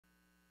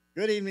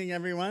Good evening,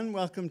 everyone.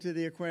 Welcome to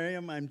the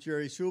aquarium. I'm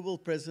Jerry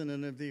Schubel,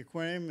 president of the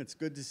aquarium. It's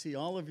good to see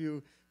all of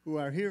you who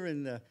are here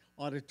in the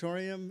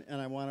auditorium, and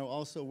I want to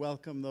also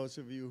welcome those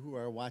of you who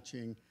are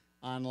watching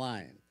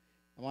online.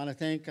 I want to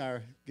thank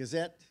our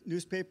Gazette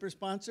newspaper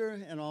sponsor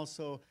and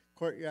also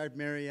Courtyard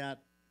Marriott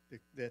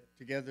that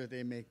together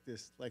they make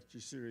this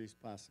lecture series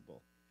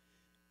possible.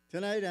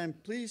 Tonight, I'm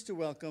pleased to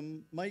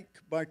welcome Mike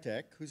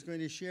Bartek, who's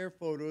going to share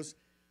photos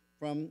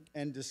from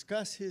and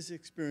discuss his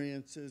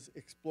experiences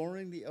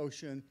exploring the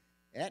ocean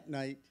at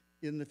night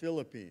in the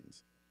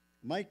Philippines.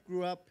 Mike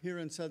grew up here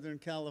in Southern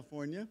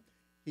California.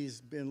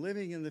 He's been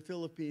living in the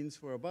Philippines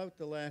for about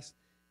the last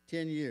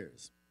 10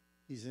 years.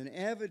 He's an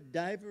avid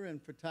diver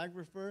and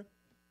photographer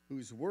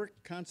whose work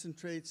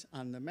concentrates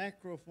on the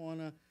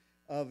macrofauna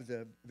of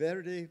the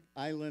Verde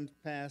Island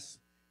Pass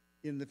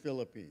in the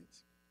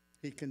Philippines.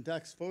 He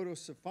conducts photo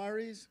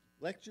safaris,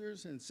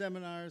 lectures, and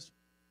seminars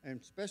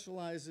and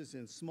specializes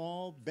in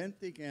small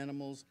benthic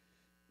animals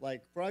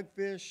like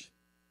frogfish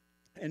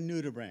and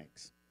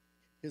nudibranchs.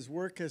 His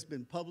work has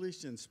been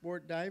published in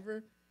Sport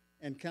Diver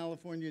and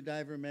California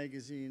Diver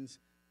magazines,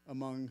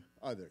 among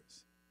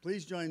others.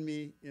 Please join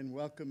me in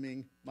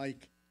welcoming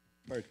Mike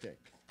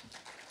Bartek.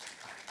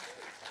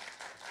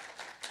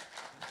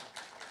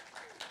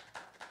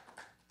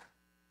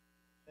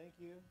 Thank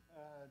you,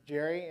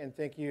 Jerry, and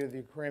thank you to the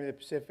Aquarium of the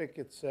Pacific.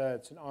 It's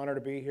an honor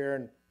to be here,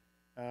 and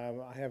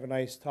I have a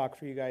nice talk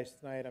for you guys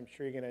tonight. I'm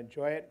sure you're going to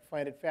enjoy it,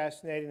 find it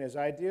fascinating as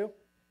I do.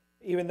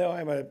 Even though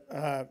I'm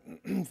a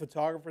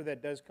photographer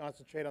that does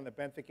concentrate on the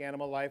benthic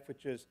animal life,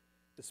 which is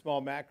the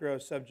small macro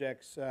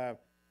subjects that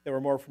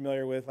we're more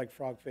familiar with, like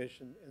frogfish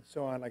and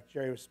so on, like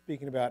Jerry was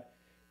speaking about.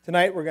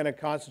 Tonight we're going to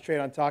concentrate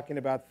on talking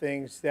about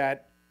things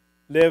that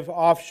live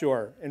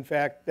offshore. In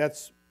fact,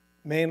 that's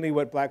mainly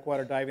what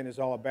blackwater diving is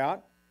all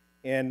about.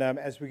 And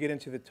as we get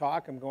into the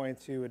talk, I'm going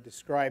to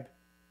describe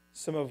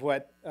some of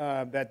what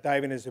that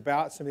diving is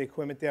about, some of the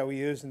equipment that we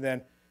use, and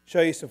then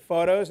show you some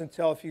photos and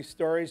tell a few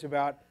stories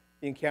about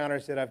the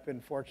encounters that I've been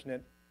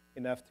fortunate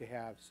enough to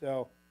have.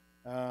 So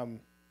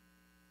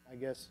I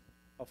guess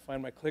I'll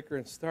find my clicker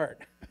and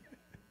start.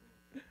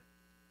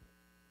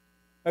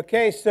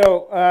 Okay,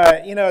 so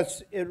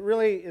it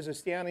really is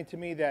astounding to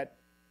me that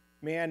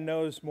man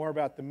knows more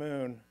about the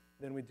moon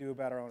than we do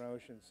about our own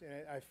oceans.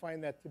 And I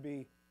find that to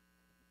be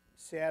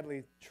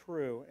sadly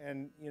true.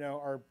 And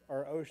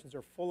our oceans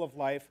are full of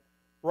life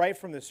right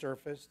from the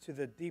surface to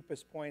the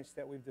deepest points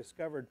that we've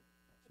discovered,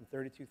 some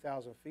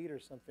 32,000 feet or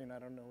something. I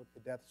don't know what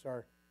the depths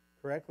are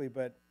correctly,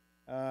 but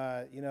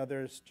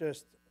there's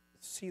just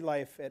sea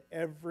life at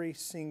every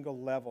single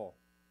level.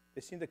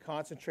 They seem to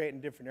concentrate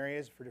in different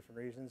areas for different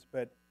reasons,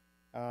 but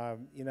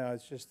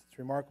it's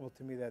remarkable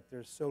to me that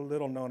there's so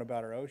little known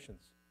about our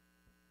oceans.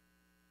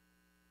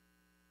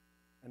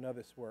 I know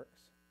this works.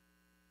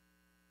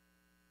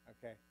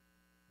 Okay.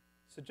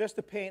 So just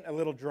to paint a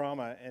little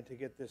drama and to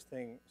get this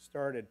thing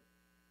started,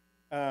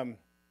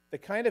 the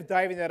kind of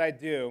diving that I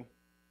do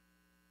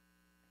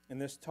in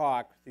this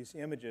talk, these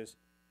images,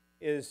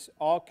 is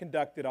all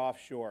conducted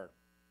offshore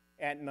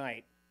at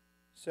night.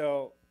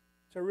 So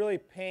to really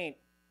paint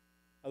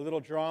a little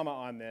drama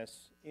on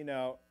this,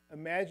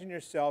 imagine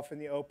yourself in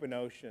the open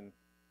ocean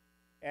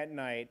at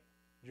night,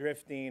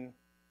 drifting,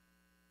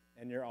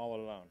 and you're all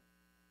alone.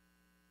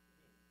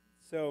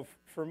 So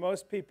for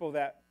most people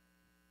that,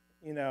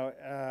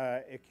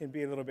 it can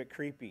be a little bit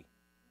creepy.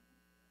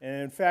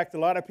 And in fact, a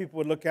lot of people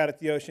would look out at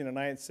the ocean at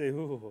night and say,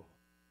 ooh,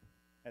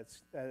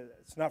 it's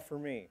not for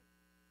me.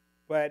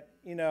 But,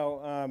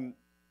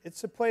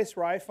 it's a place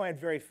where I find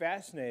very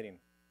fascinating.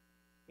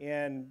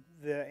 And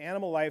the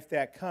animal life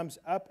that comes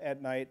up at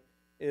night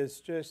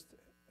is just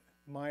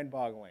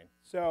mind-boggling.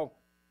 So,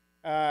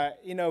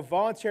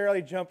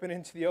 voluntarily jumping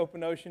into the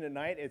open ocean at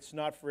night, it's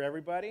not for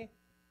everybody.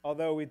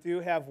 Although we do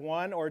have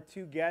one or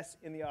two guests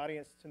in the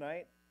audience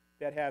tonight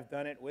that have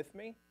done it with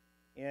me.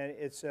 And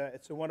it's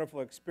a wonderful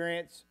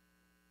experience.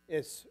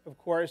 It's, of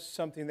course,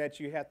 something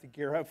that you have to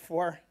gear up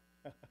for.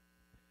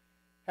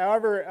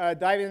 However,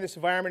 diving in this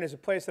environment is a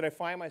place that I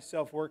find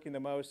myself working the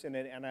most in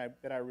and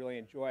that I really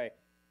enjoy.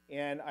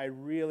 And I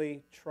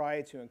really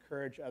try to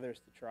encourage others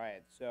to try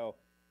it. So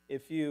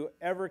if you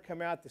ever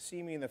come out to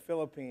see me in the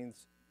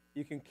Philippines,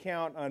 you can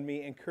count on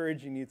me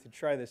encouraging you to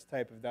try this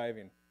type of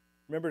diving.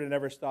 Remember to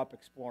never stop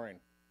exploring.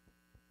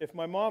 If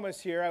my mom was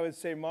here, I would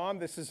say, Mom,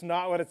 this is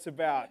not what it's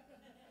about.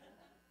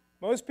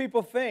 Most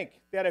people think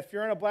that if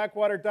you're on a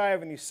blackwater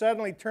dive and you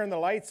suddenly turn the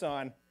lights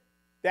on,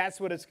 that's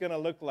what it's going to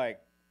look like.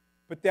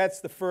 But that's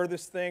the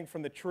furthest thing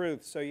from the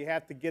truth, so you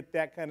have to get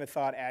that kind of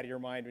thought out of your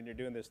mind when you're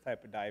doing this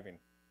type of diving.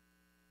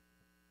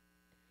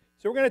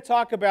 So we're going to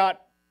talk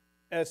about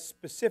a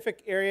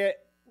specific area.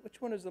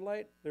 Which one is the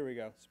light? There we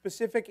go.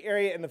 Specific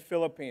area in the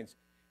Philippines.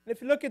 And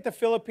if you look at the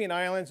Philippine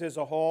Islands as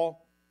a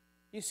whole,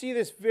 you see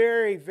this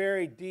very,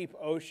 very deep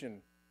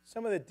ocean,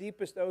 some of the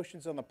deepest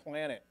oceans on the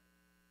planet,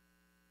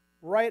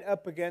 right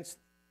up against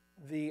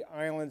the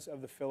islands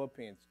of the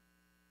Philippines.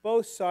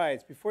 Both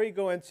sides. Before you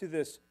go into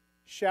this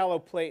shallow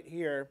plate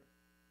here,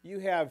 you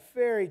have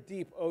very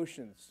deep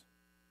oceans.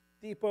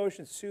 Deep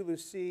oceans, Sulu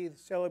Sea, the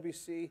Celebi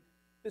Sea,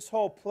 this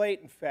whole plate,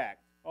 in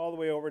fact, all the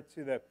way over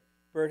to the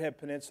Bird Head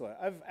Peninsula.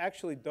 I've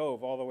actually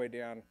dove all the way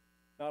down,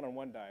 not on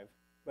one dive,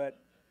 but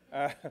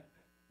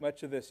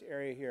much of this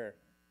area here.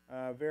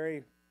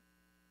 Very,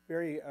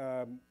 very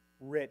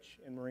rich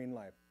in marine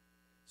life.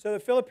 So the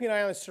Philippine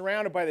Islands is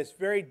surrounded by this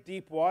very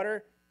deep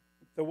water.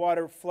 The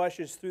water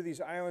flushes through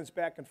these islands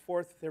back and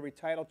forth with every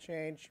tidal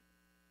change.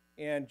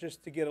 And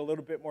just to get a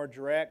little bit more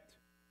direct,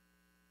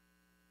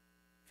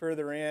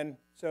 further in.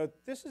 So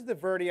this is the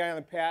Verde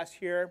Island Pass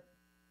here.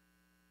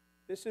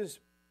 This is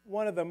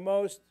one of the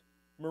most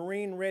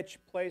marine-rich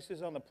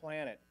places on the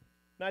planet.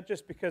 Not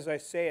just because I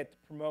say it to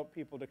promote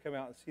people to come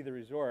out and see the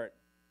resort,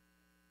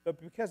 but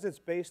because it's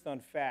based on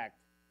fact.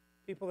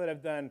 People that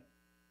have done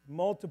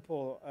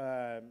multiple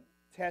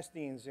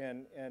testings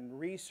and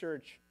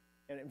research.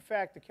 And in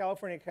fact, the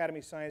California Academy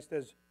of Science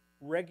does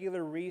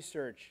regular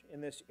research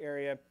in this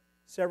area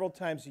several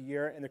times a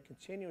year, and they're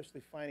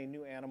continuously finding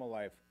new animal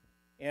life,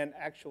 and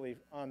actually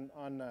on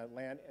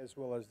land as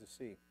well as the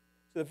sea.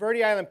 So the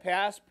Verde Island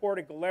Pass,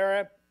 Puerto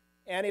Galera,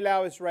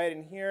 Anilao is right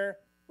in here.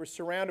 We're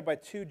surrounded by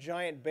two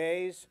giant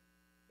bays,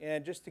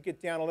 and just to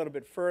get down a little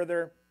bit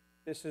further,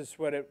 this is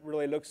what it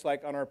really looks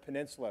like on our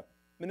peninsula.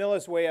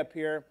 Manila's way up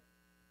here.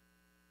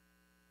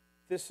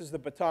 This is the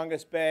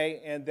Batangas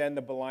Bay, and then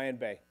the Balayan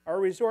Bay. Our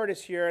resort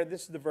is here.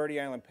 This is the Verde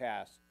Island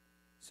Pass.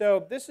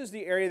 So this is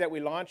the area that we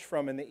launch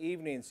from in the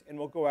evenings, and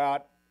we'll go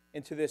out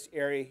into this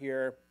area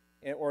here,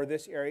 or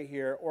this area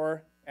here,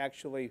 or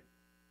actually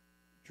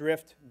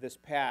drift this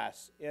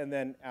pass, and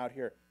then out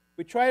here.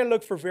 We try to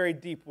look for very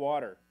deep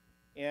water.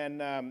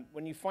 And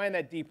when you find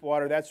that deep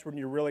water, that's when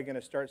you're really going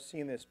to start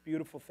seeing this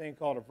beautiful thing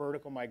called a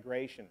vertical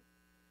migration.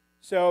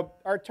 So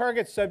our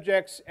target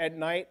subjects at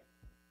night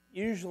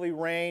usually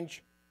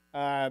range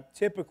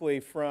typically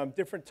from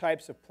different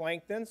types of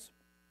planktons.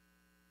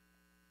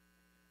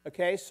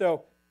 Okay,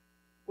 so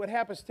what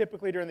happens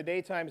typically during the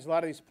daytime is a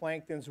lot of these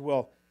planktons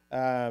will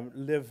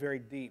live very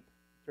deep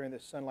during the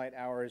sunlight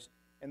hours,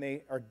 and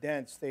they are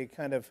dense. They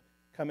kind of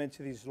come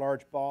into these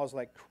large balls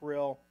like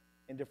krill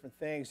and different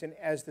things. And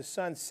as the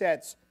sun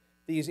sets,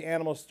 these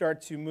animals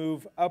start to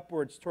move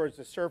upwards towards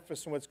the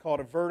surface in what's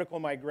called a vertical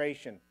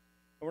migration.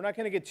 And we're not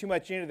going to get too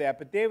much into that,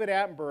 but David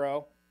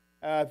Attenborough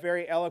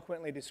very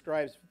eloquently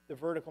describes the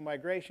vertical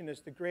migration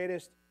as the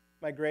greatest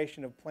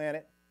migration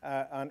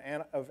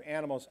of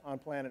animals on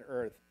planet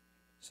Earth.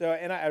 So,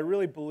 and I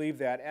really believe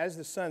that. As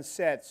the sun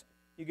sets,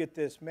 you get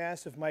this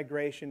massive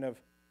migration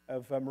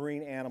of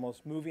marine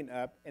animals moving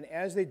up, and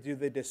as they do,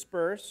 they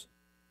disperse,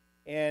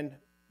 and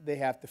they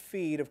have to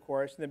feed, of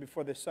course, and then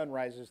before the sun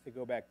rises, they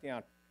go back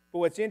down. But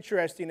what's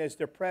interesting is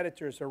their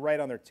predators are right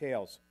on their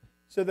tails.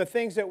 So the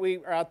things that we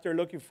are out there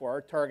looking for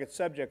are target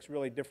subjects,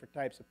 really different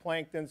types of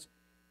planktons,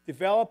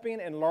 developing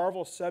and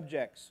larval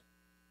subjects.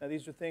 Now,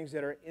 these are things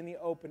that are in the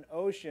open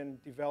ocean,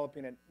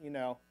 developing it,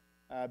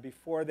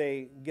 before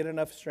they get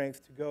enough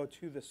strength to go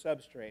to the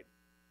substrate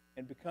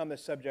and become the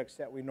subjects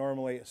that we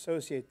normally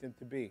associate them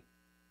to be.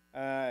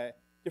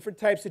 Different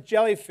types of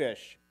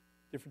jellyfish,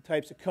 different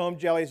types of comb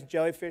jellies and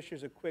jellyfish.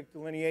 There's a quick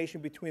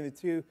delineation between the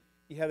two.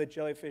 You have the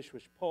jellyfish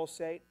which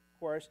pulsate, of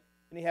course,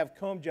 and you have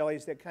comb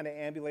jellies that kind of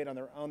ambulate on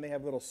their own. They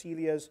have little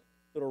celias,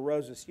 little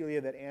rows of cilia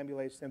that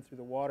ambulates them through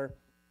the water.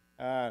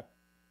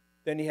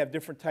 Then you have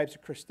different types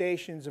of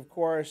crustaceans, of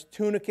course,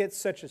 tunicates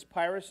such as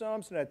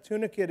pyrosomes. And a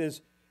tunicate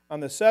is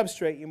on the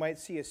substrate. You might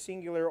see a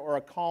singular or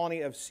a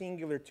colony of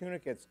singular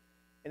tunicates.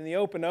 In the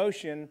open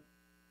ocean,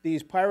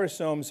 these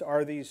pyrosomes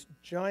are these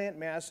giant,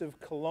 massive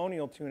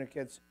colonial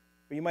tunicates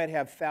where you might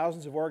have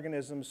thousands of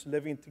organisms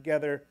living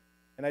together,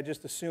 and I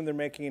just assume they're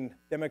making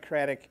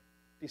democratic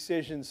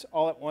decisions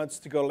all at once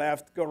to go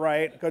left, go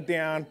right, go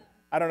down.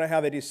 I don't know how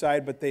they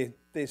decide, but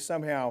they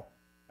somehow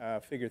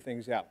figure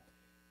things out.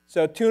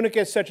 So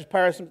tunicates such as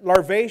pyrosomes,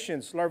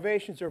 larvaceans.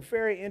 Larvaceans are a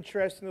very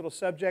interesting little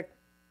subject,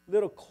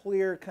 little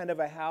clear kind of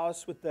a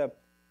house with a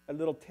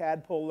little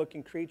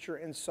tadpole-looking creature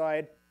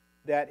inside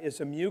that is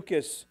a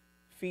mucus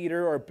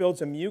feeder or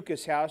builds a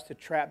mucus house to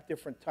trap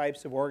different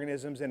types of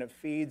organisms, and it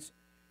feeds.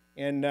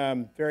 And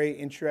very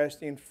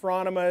interesting.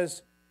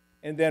 Phronemas,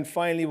 and then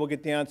finally we'll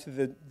get down to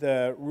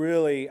the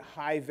really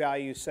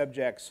high-value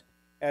subjects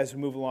as we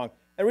move along.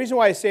 And the reason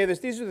why I say this,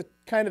 these are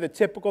kind of the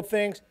typical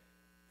things.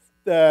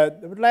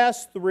 The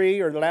last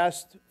three or the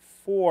last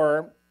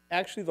four,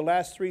 actually the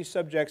last three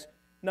subjects,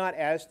 not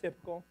as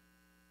typical,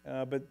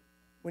 but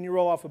when you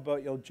roll off a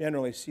boat, you'll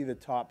generally see the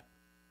top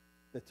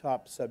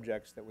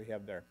subjects that we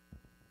have there.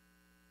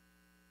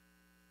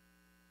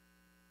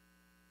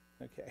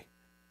 Okay.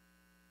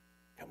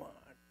 Come on.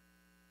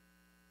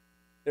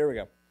 There we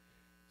go.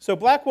 So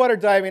blackwater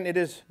diving, it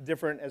is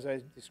different, as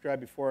I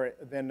described before,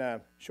 than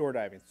shore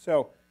diving.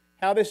 So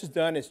how this is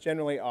done is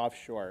generally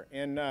offshore.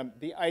 And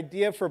the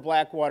idea for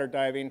blackwater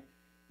diving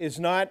is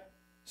not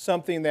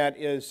something that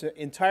is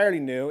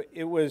entirely new.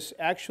 It was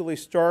actually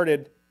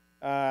started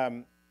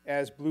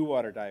as blue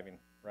water diving,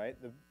 right?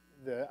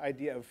 The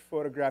idea of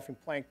photographing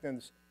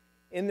planktons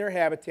in their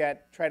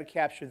habitat, try to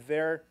capture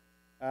their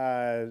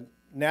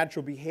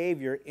natural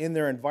behavior in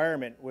their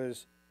environment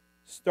was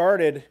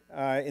started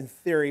in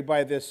theory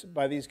by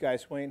these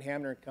guys, Wayne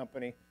Hamner and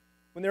Company,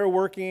 when they were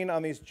working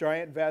on these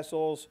giant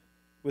vessels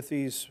with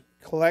these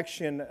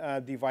collection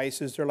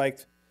devices. They're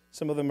like,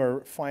 some of them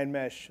are fine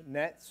mesh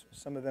nets,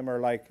 some of them are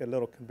like a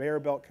little conveyor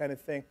belt kind of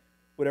thing.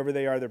 Whatever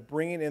they are, they're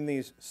bringing in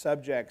these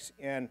subjects,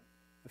 and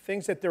the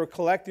things that they were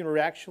collecting were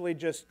actually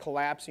just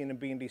collapsing and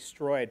being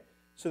destroyed.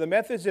 So the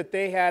methods that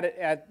they had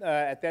at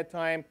that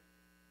time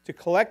to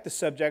collect the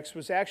subjects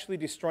was actually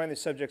destroying the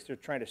subjects they're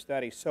trying to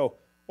study. So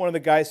one of the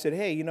guys said,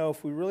 hey, you know,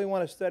 if we really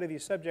want to study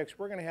these subjects,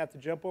 we're going to have to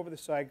jump over the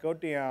side, go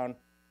down,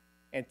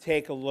 and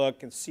take a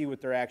look and see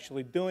what they're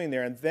actually doing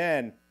there, and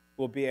then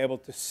we'll be able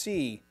to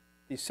see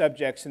these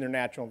subjects in their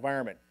natural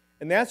environment.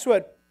 And that's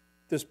what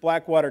this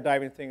blackwater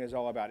diving thing is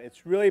all about.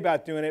 It's really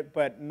about doing it,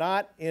 but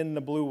not in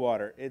the blue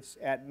water. It's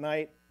at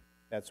night.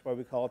 That's why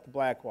we call it the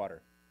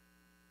blackwater.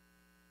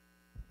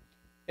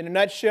 In a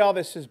nutshell,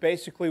 this is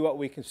basically what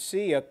we can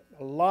see. A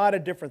lot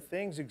of different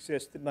things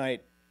exist at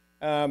night,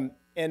 and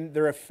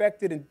they're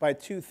affected by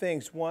two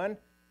things. One,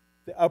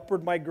 the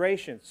upward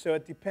migration. So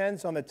it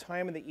depends on the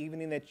time of the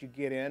evening that you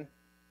get in.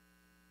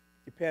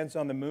 Depends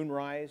on the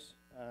moonrise.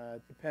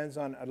 Depends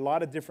on a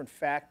lot of different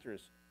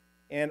factors.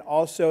 And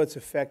also it's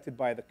affected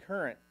by the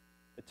current,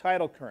 the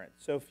tidal current.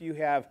 So if you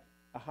have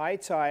a high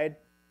tide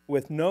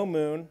with no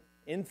moon,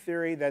 in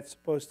theory, that's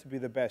supposed to be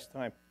the best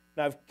time.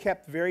 Now, I've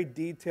kept very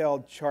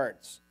detailed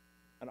charts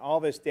on all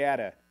this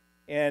data.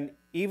 And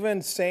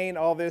even saying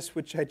all this,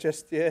 which I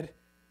just did,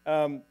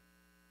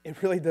 it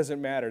really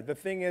doesn't matter. The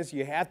thing is,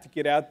 you have to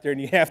get out there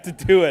and you have to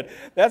do it.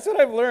 That's what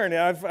I've learned.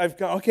 I've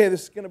gone, okay,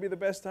 this is going to be the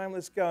best time,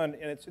 let's go. And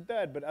it's a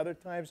dud, but other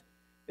times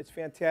it's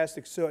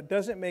fantastic. So it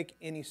doesn't make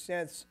any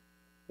sense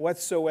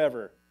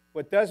whatsoever.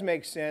 What does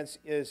make sense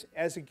is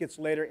as it gets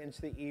later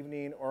into the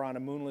evening or on a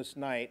moonless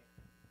night,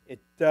 it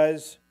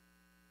does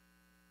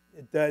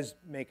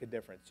make a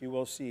difference. You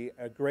will see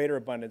a greater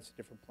abundance of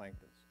different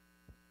planktons.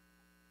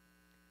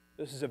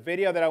 This is a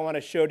video that I want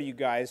to show to you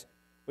guys,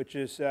 which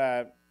is,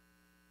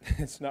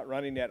 it's not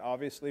running yet,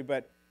 obviously,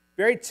 but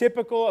very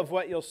typical of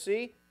what you'll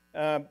see.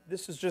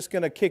 This is just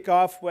going to kick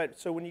off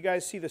so when you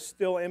guys see the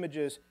still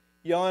images,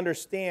 you'll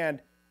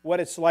understand what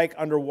it's like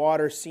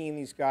underwater seeing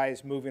these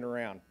guys moving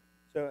around.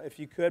 So if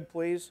you could,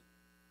 please.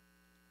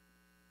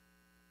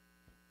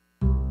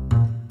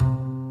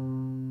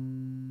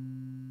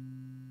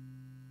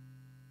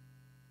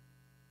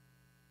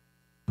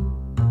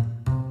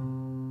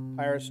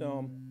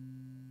 Pyrosome.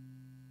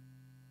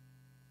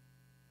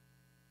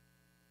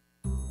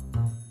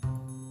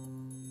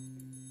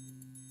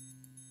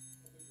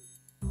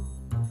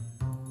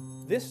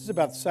 This is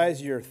about the size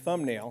of your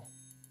thumbnail.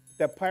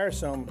 That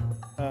pyrosome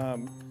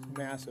is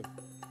massive.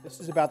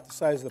 This is about the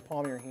size of the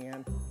palm of your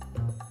hand.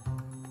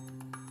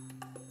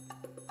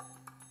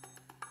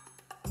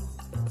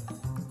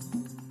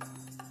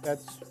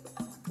 That's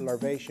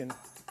larvation.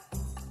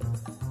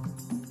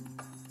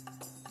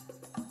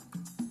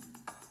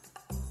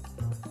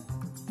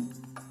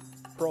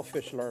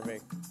 Pearlfish larvae.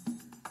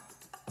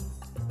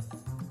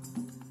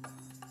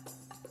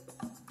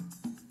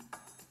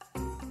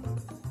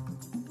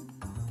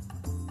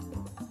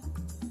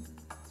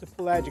 It's a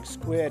pelagic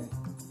squid.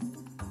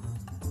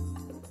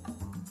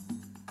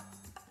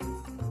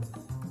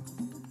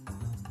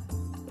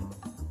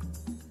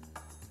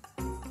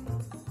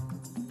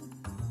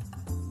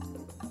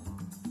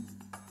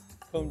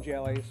 Comb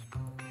jellies.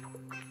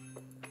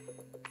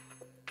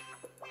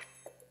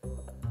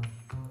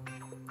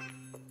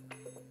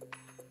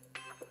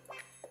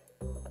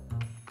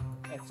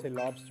 That's a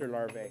lobster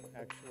larvae,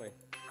 actually.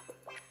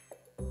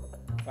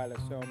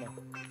 Phylosoma.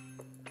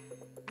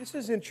 This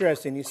is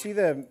interesting. You see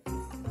the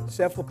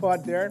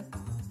cephalopod there?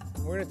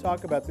 We're going to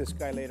talk about this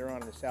guy later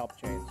on in the salp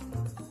chains.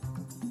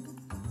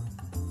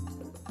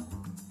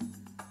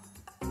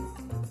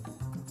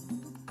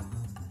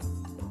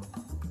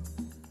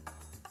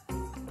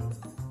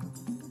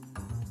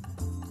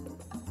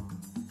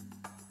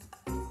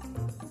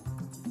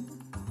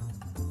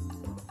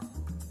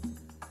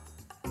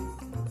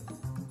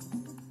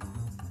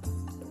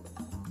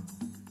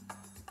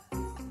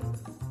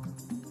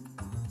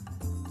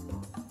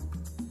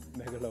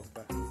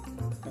 Megalopa.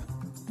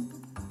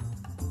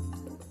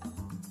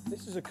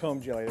 This is a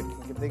comb jelly.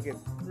 They get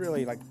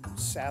really like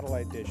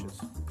satellite dishes.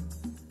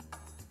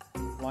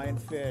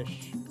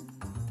 Lionfish,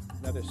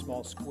 another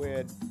small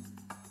squid.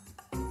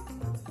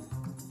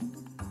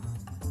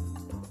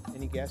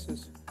 Any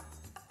guesses?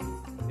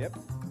 Yep.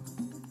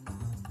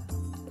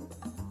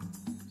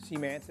 Sea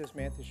mantis,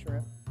 mantis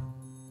shrimp.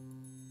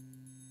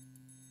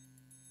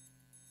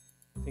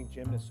 I think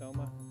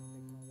gymnosoma.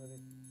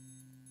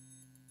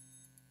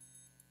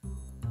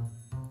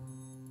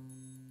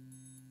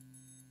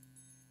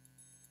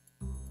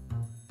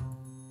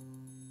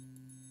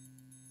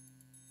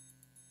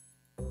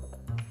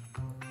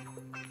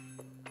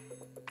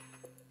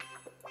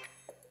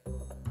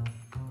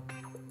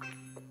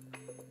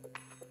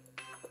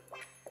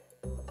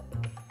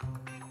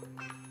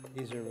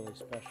 These are really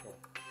special.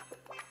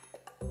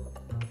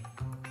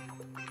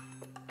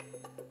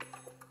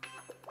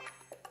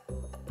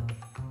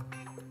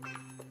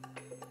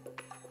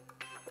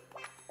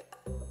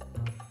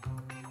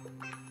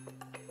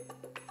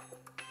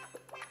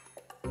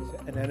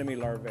 anemone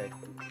larvae.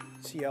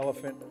 Sea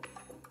elephant.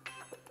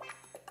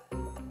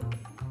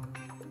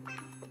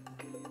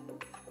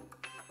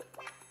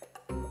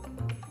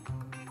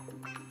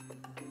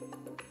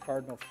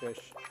 Cardinal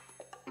fish.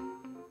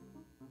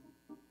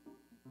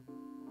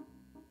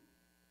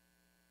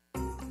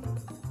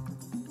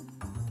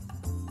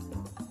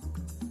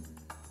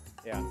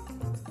 Yeah.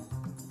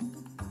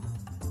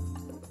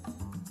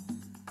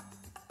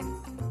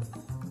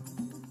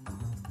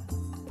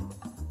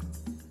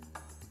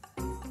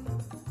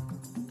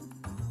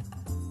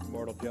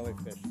 Immortal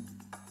jellyfish.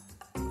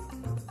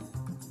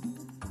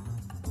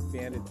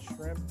 Banded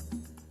shrimp.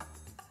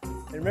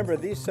 And remember,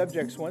 these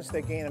subjects, once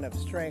they gain enough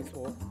strength,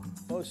 will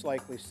most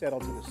likely settle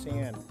to the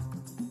sand.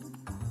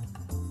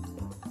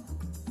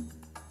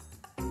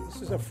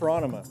 This is a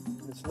Phronima.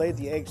 It's laid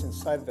the eggs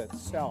inside of that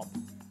cell.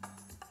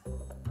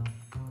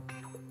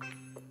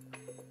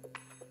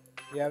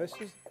 Yeah, this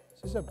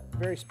is a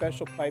very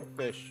special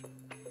pipefish.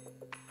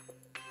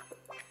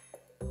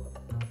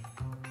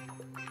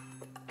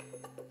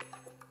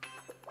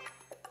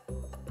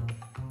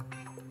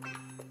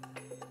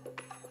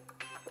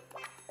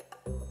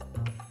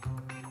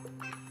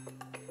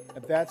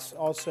 That's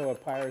also a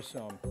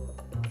pyrosome.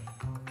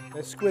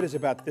 This squid is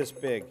about this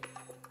big.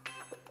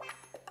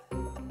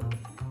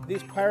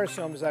 These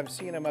pyrosomes, I've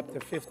seen them up to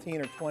 15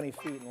 or 20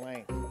 feet in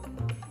length.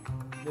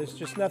 There's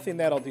just nothing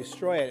that'll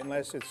destroy it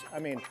unless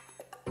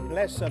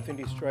unless something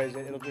destroys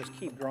it, it'll just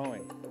keep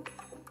growing.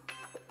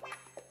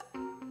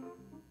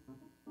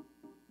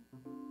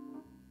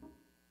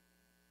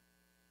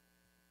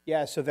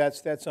 Yeah, so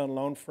that's on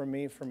loan from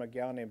me from a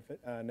gal named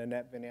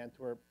Nanette Van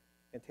Antwerp,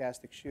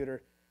 fantastic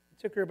shooter. It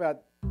took her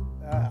about,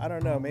 I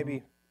don't know,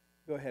 maybe,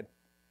 go ahead.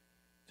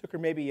 It took her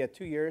maybe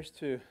 2 years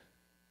to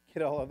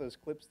get all of those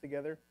clips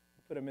together,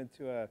 put them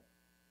into a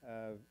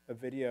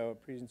video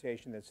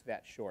presentation that's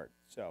that short.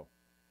 So,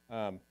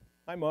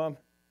 hi, Mom.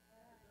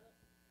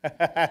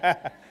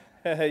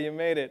 You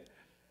made it.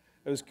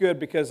 It was good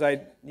because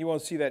you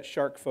won't see that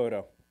shark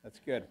photo. That's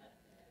good.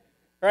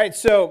 All right,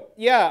 so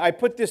yeah, I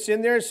put this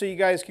in there so you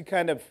guys could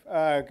kind of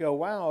go,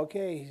 wow,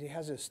 okay, he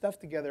has his stuff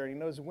together and he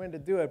knows when to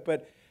do it.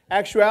 But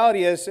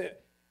actuality is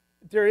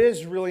there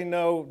is really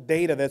no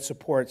data that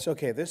supports,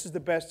 okay, this is the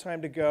best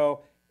time to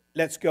go.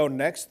 Let's go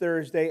next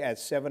Thursday at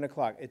 7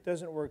 o'clock. It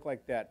doesn't work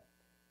like that.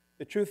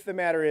 The truth of the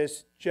matter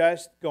is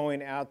just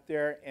going out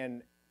there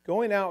and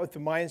going out with the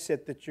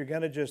mindset that you're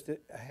going to just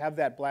have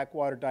that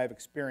blackwater dive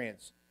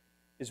experience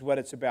is what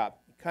it's about.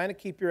 You kind of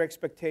keep your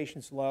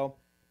expectations low,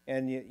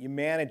 and you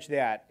manage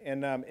that.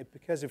 And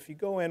because if you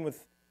go in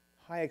with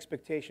high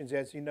expectations,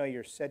 as you know,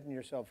 you're setting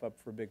yourself up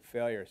for big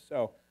failure.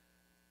 So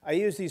I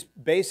use these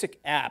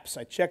basic apps.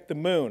 I check the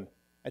moon.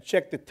 I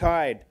check the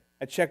tide.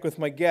 I check with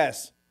my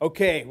guests.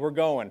 Okay, we're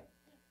going.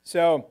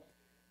 So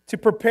to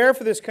prepare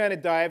for this kind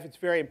of dive, it's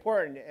very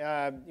important.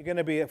 You're going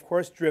to be, of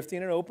course,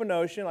 drifting in open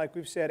ocean, like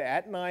we've said,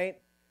 at night.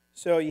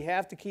 So you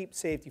have to keep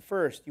safety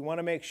first. You want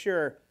to make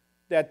sure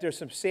that there's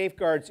some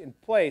safeguards in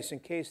place in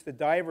case the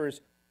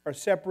divers are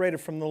separated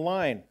from the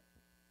line,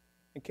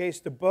 in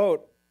case the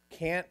boat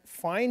can't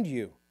find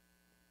you,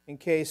 in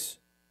case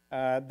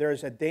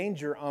there's a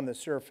danger on the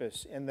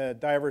surface and the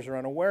divers are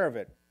unaware of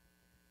it.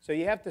 So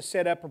you have to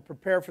set up and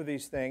prepare for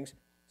these things,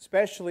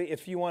 especially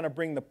if you want to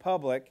bring the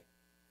public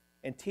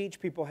and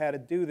teach people how to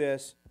do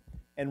this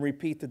and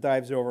repeat the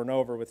dives over and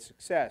over with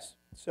success.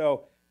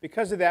 So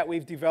because of that,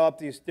 we've developed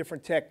these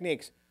different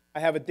techniques. I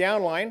have a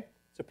downline.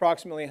 It's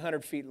approximately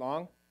 100 feet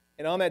long.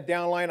 And on that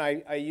downline,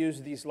 I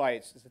use these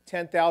lights. It's a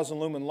 10,000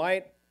 lumen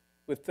light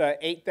with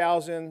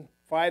 8,000,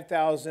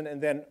 5,000,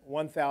 and then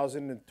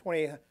 1,000 and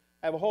 20. I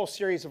have a whole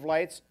series of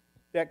lights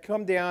that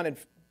come down, and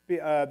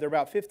they're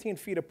about 15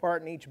 feet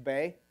apart in each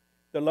bay,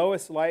 the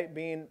lowest light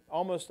being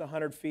almost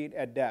 100 feet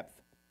at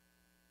depth.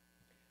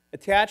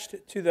 Attached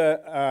to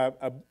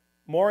a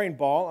mooring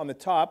ball on the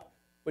top,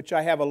 which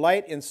I have a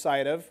light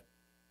inside of,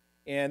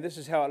 and this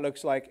is how it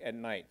looks like at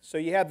night. So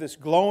you have this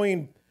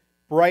glowing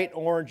bright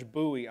orange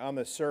buoy on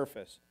the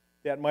surface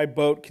that my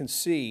boat can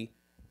see,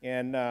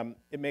 and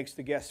it makes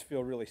the guests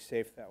feel really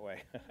safe that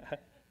way.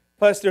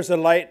 Plus, there's a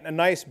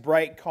nice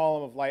bright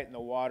column of light in the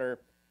water.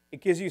 It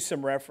gives you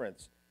some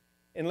reference.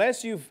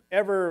 Unless you've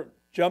ever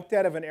jumped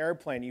out of an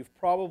airplane, you've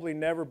probably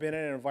never been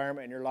in an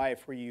environment in your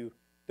life where you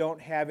don't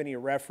have any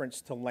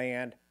reference to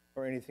land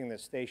or anything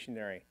that's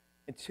stationary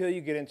until you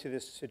get into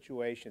this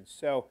situation.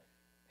 So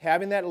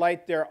having that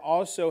light there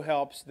also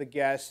helps the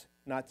guests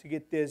not to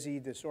get dizzy,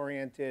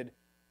 disoriented,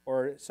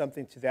 or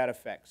something to that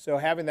effect. So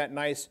having that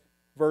nice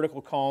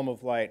vertical column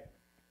of light.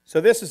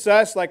 So this is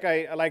us, like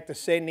I like to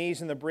say,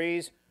 knees in the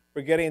breeze.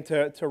 We're getting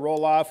to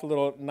roll off a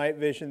little night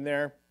vision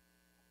there.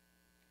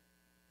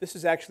 This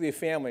is actually a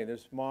family.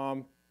 There's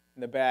mom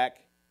in the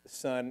back, the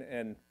son,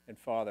 and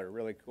father.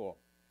 Really cool.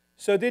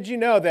 So did you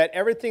know that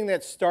everything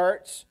that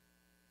starts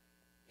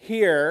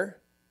here,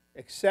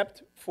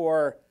 except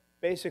for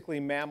basically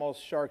mammals,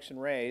 sharks,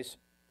 and rays,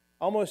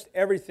 almost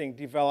everything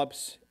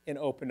develops in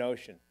open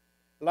ocean.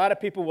 A lot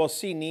of people will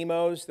see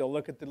Nemos. They'll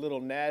look at the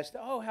little nest.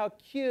 Oh, how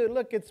cute.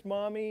 Look, it's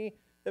mommy.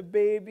 the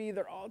baby,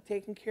 they're all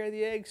taking care of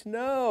the eggs.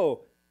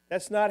 No,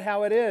 that's not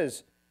how it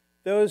is.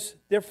 Those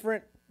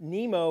different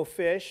Nemo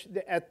fish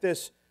at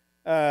this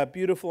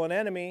beautiful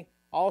anemone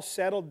all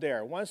settled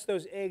there. Once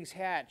those eggs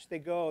hatch, they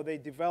go, they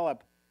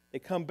develop, they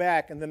come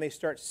back, and then they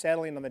start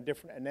settling on the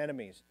different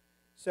anemones.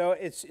 So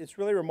it's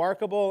really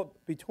remarkable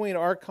between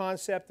our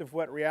concept of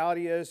what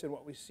reality is and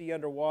what we see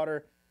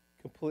underwater,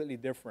 completely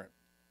different.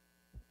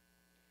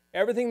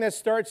 Everything that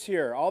starts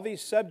here, all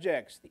these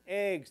subjects, the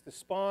eggs, the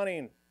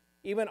spawning,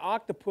 even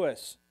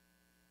octopus,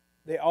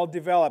 they all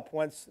develop.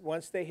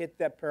 Once they hit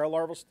that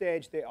paralarval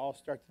stage, they all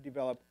start to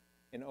develop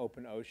in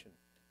open ocean.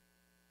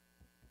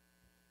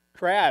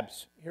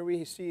 Crabs. Here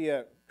we see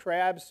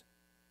crabs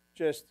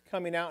just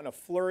coming out in a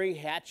flurry,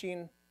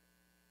 hatching.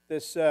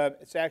 This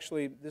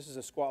is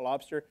a squat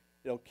lobster.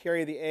 It'll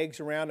carry the eggs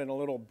around in a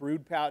little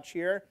brood pouch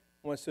here.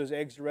 Once those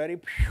eggs are ready,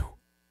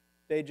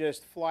 they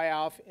just fly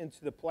off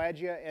into the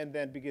pelagia and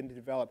then begin to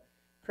develop.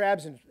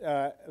 Crabs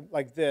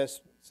like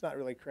this, it's not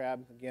really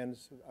crab, again,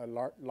 it's a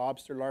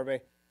lobster larvae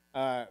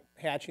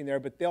hatching there,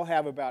 but they'll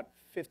have about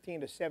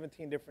 15 to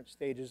 17 different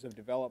stages of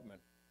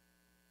development.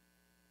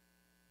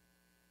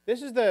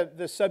 This is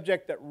the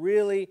subject that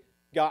really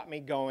got me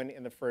going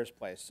in the first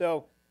place.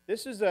 So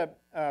this is a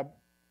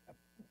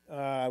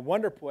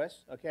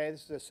wonderpuss, okay?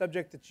 This is a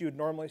subject that you would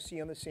normally see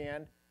on the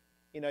sand.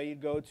 You know,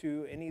 you'd go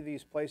to any of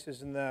these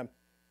places in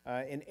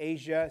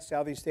Asia,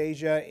 Southeast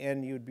Asia,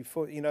 and you'd be,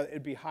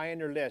 it'd be high on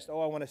your list. Oh,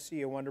 I want to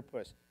see a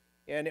wonderpuss.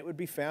 And it would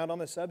be found on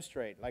the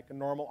substrate, like a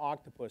normal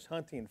octopus,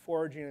 hunting,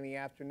 foraging in the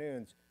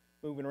afternoons,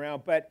 moving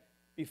around. But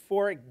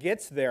before it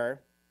gets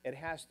there, it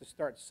has to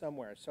start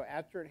somewhere. So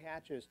after it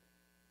hatches,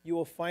 you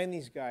will find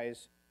these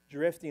guys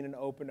drifting in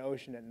open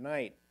ocean at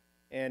night.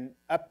 And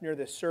up near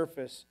the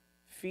surface,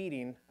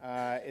 feeding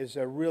is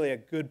really a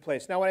good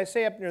place. Now, when I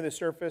say up near the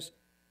surface,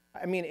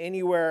 I mean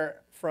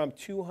anywhere from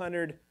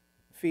 200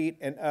 feet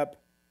and up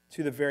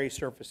to the very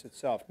surface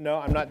itself. No,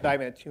 I'm not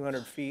diving at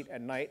 200 feet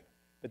at night,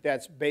 but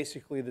that's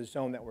basically the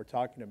zone that we're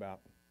talking about.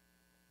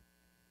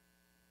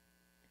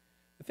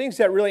 The things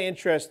that really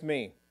interest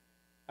me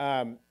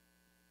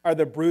are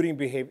the brooding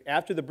behavior.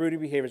 After the brooding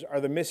behaviors are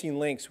the missing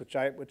links, which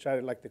I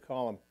like to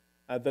call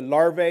them. The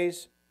larvae,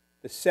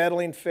 the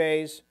settling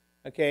phase.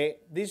 Okay,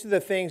 these are the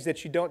things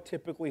that you don't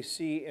typically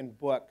see in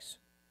books.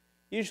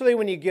 Usually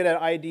when you get an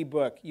ID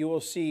book, you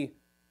will see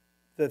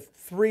the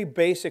three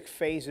basic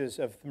phases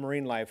of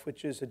marine life,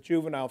 which is a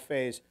juvenile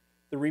phase,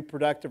 the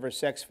reproductive or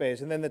sex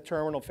phase, and then the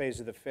terminal phase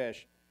of the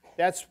fish.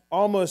 That's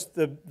almost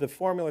the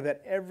formula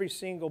that every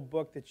single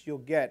book that you'll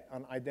get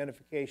on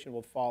identification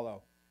will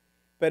follow.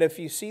 But if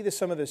you see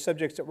some of the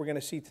subjects that we're going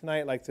to see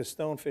tonight, like the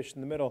stonefish in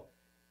the middle,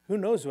 who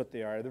knows what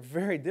they are? They're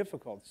very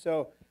difficult.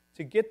 So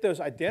to get those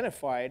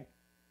identified,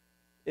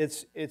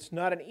 it's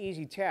not an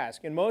easy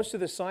task. And most of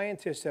the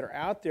scientists that are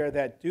out there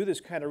that do this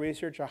kind of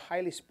research are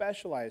highly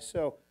specialized.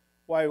 So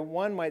while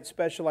one might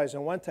specialize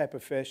in one type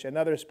of fish,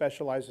 another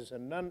specializes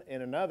in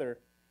another,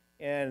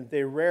 and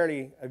they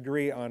rarely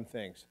agree on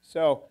things.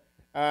 So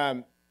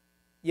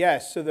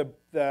yes, so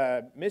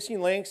the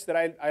missing links that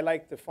I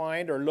like to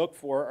find or look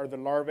for are the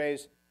larvae,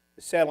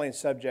 the settling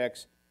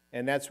subjects,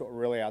 and that's what we're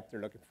really out there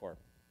looking for.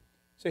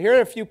 So here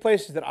are a few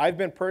places that I've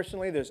been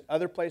personally. There's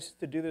other places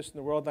to do this in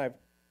the world, and I've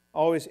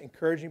always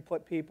encouraging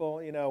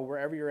people,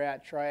 wherever you're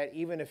at, try it.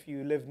 Even if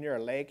you live near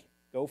a lake,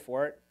 go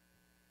for it.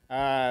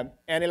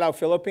 Anilao,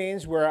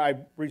 Philippines, where I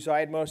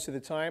reside most of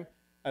the time.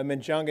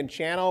 Manjangan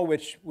Channel,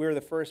 which we were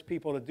the first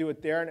people to do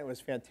it there, and it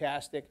was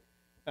fantastic.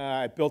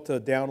 I built a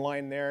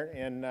downline there,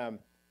 and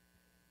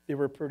they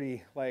were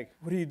pretty like,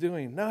 "What are you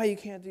doing?" "No, you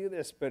can't do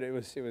this," but it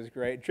was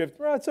great. Drift,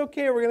 "Oh, it's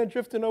okay. We're going to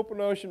drift in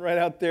open ocean right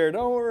out there.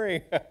 Don't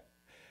worry."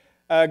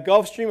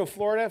 Gulf Stream of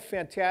Florida,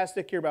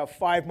 fantastic. You're about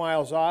 5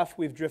 miles off.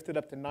 We've drifted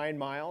up to 9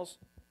 miles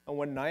on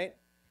one night.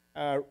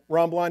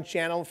 Romblon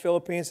Channel,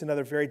 Philippines,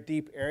 another very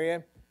deep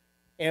area.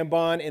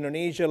 Ambon,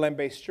 Indonesia,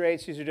 Lembeh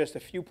Straits. These are just a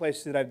few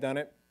places that I've done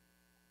it.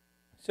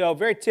 So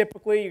very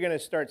typically, you're going to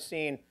start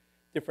seeing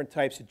different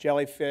types of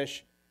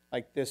jellyfish,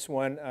 like this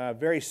one.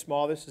 Very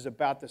small. This is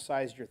about the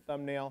size of your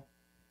thumbnail.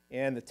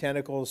 And the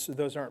tentacles,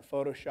 those aren't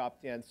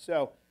photoshopped in.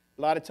 So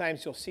a lot of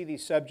times you'll see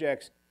these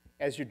subjects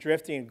as you're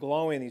drifting,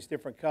 glowing these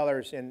different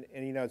colors, and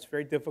it's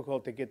very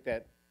difficult to get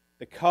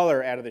the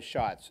color out of the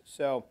shots.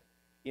 So,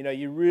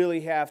 you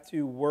really have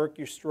to work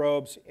your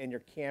strobes and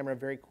your camera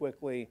very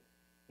quickly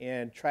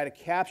and try to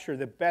capture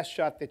the best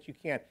shot that you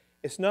can.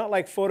 It's not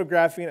like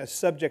photographing a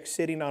subject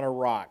sitting on a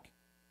rock,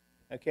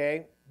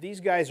 okay? These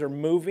guys are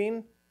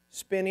moving,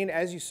 spinning,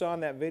 as you saw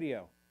in that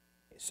video.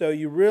 So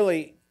you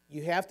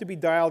have to be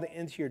dialed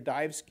into your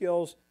dive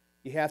skills.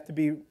 You have to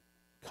be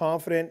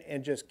confident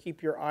and just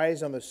keep your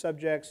eyes on the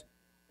subjects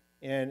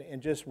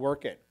and just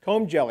work it.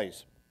 Comb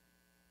jellies.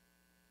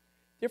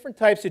 Different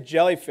types of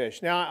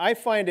jellyfish. Now, I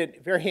find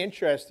it very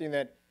interesting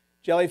that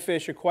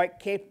jellyfish are quite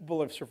capable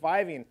of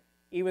surviving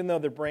even though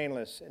they're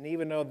brainless and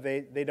even though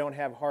they don't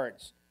have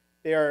hearts.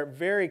 They are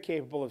very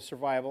capable of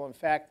survival. In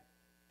fact,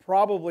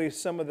 probably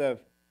some of the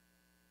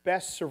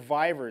best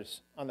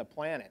survivors on the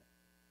planet.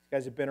 These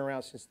guys have been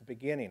around since the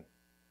beginning.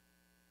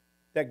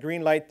 that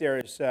green light there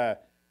is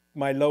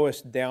my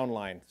lowest down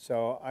line.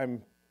 So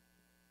I'm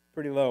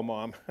pretty low,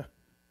 Mom,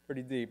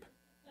 pretty deep.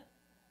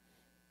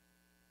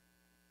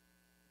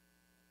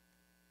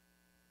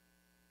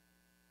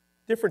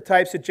 Different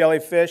types of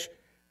jellyfish.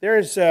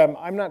 There's,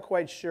 I'm not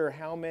quite sure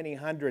how many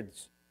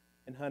hundreds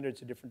and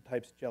hundreds of different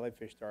types of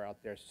jellyfish there are out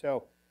there.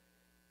 So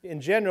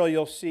in general,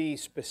 you'll see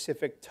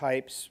specific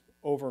types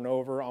over and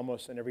over,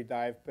 almost in every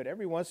dive. But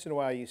every once in a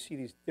while, you see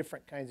these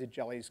different kinds of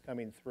jellies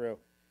coming through.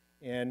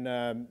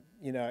 And,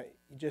 you know,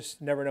 you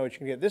just never know what you're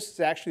going to get. This is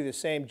actually the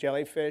same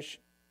jellyfish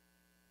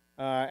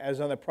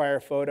as on the prior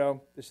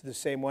photo. This is the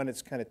same one.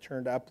 It's kind of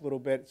turned up a little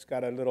bit. It's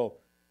got a little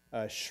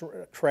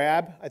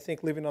crab, I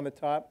think, living on the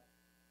top.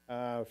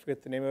 I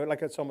forget the name of it.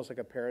 Like it's almost like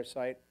a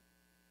parasite.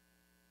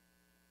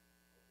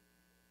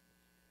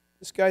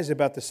 This guy's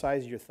about the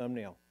size of your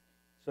thumbnail.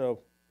 So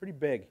pretty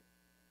big,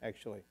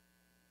 actually.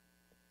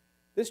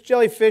 This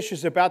jellyfish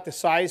is about the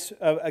size,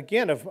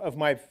 of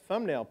my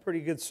thumbnail,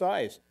 pretty good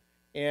size.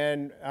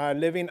 And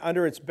living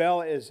under its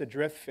bell is a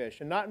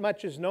driftfish. And not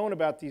much is known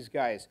about these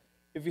guys.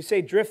 If you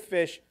say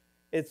driftfish,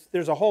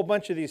 there's a whole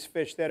bunch of these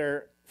fish that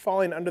are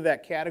falling under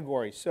that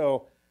category.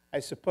 So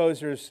I suppose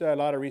there's a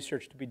lot of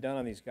research to be done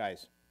on these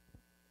guys.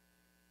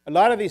 A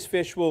lot of these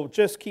fish will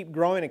just keep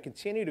growing and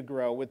continue to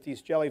grow with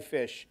these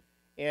jellyfish.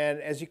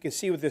 And as you can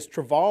see with this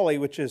trevally,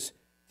 which is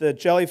the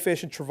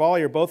jellyfish and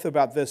trevally are both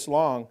about this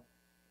long,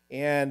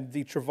 and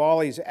the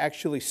trevally is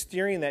actually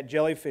steering that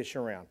jellyfish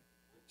around.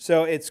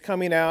 So it's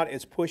coming out,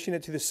 it's pushing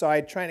it to the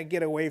side, trying to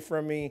get away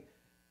from me,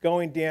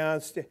 going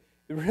down.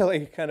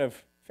 Really kind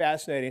of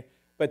fascinating.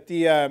 But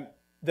the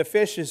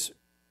fish is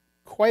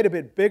quite a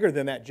bit bigger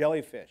than that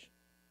jellyfish,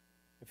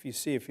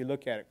 if you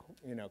look at it,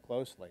 you know,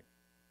 closely.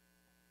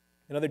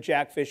 Another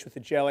jackfish with a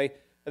jelly.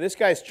 Now, this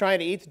guy's trying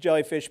to eat the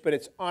jellyfish, but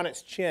it's on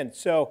its chin.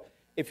 So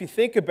if you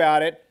think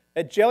about it,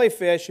 a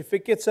jellyfish, if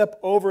it gets up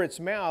over its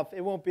mouth,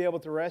 it won't be able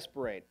to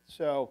respirate.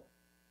 So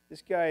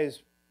this guy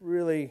is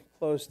really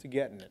close to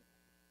getting it.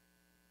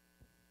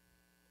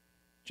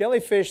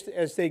 Jellyfish,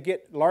 as they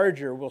get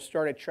larger, will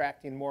start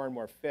attracting more and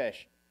more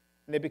fish.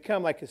 And they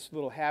become like this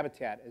little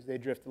habitat as they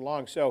drift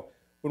along. So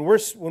when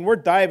we're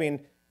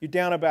diving, you're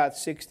down about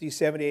 60,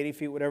 70, 80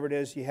 feet, whatever it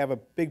is. You have a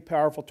big,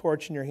 powerful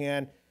torch in your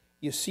hand.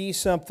 You see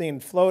something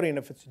floating.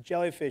 If it's a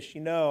jellyfish, you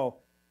know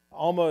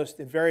almost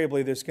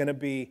invariably there's going to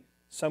be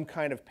some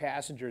kind of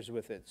passengers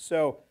with it.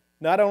 So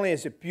not only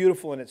is it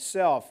beautiful in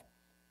itself,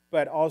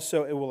 but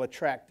also it will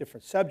attract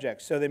different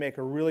subjects. So they make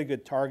a really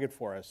good target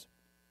for us.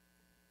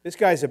 This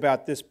guy's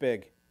about this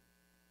big,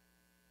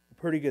 a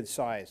pretty good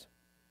size,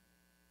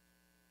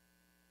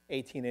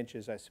 18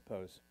 inches, I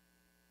suppose.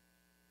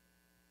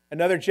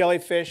 Another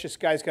jellyfish, this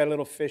guy's got a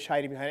little fish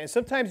hiding behind it. And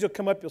sometimes you'll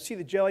come up, you'll see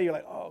the jelly, you're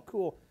like, oh,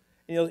 cool.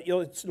 And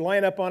you'll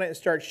line up on it and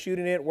start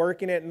shooting it,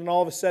 working it, and then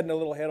all of a sudden a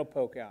little head will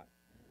poke out.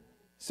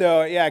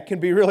 So, yeah, it can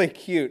be really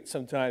cute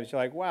sometimes.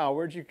 You're like, wow,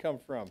 where'd you come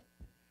from?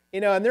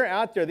 You know, and they're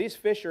out there. These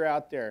fish are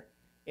out there,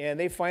 and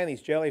they find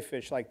these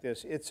jellyfish like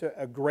this. It's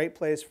a great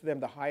place for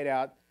them to hide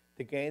out,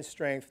 to gain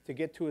strength, to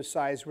get to a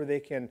size where they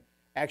can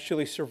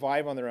actually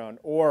survive on their own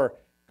or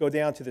go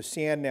down to the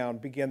sand now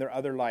and begin their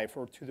other life,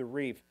 or to the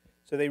reef.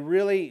 So they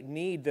really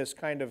need this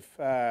kind of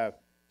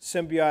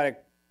symbiotic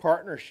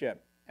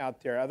partnership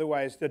out there.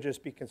 Otherwise, they'll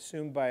just be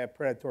consumed by a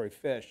predatory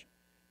fish.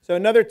 So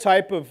another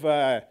type of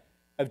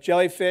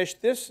jellyfish.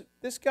 This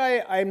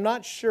guy, I'm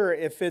not sure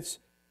if it's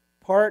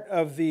part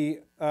of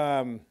the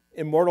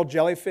immortal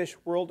jellyfish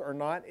world or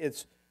not.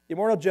 The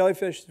immortal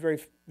jellyfish is very,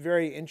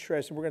 very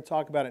interesting. We're going to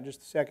talk about it in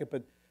just a second.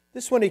 But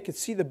this one, you can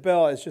see the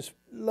bell is just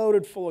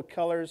loaded full of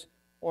colors,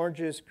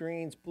 oranges,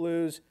 greens,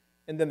 blues.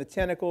 And then the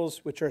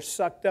tentacles, which are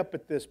sucked up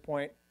at this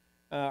point,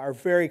 are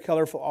very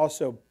colorful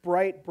also.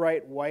 Bright,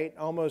 bright white.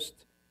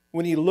 Almost,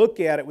 when you look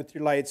at it with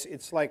your lights,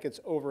 it's like it's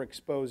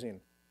overexposing.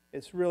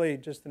 It's really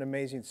just an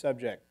amazing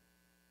subject.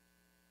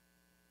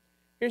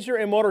 Here's your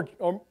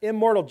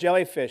immortal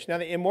jellyfish. Now,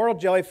 the immortal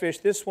jellyfish,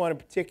 this one in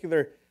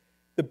particular,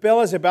 the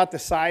bell is about the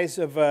size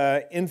of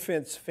an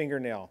infant's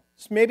fingernail.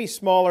 It's maybe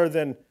smaller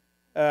than,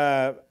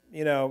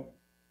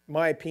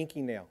 my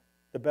pinky nail,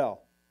 the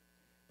bell.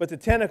 But the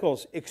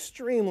tentacles,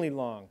 extremely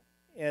long.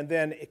 And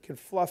then it can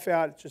fluff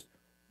out. It's just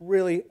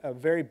really a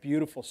very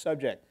beautiful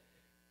subject.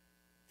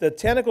 The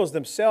tentacles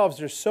themselves,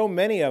 there's so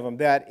many of them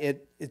that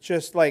it's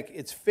just like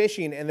it's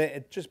fishing, and then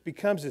it just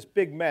becomes this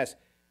big mess.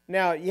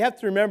 Now, you have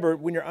to remember,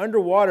 when you're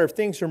underwater, if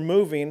things are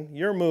moving,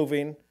 you're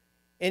moving,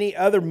 any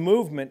other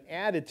movement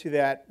added to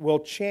that will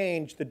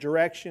change the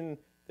direction,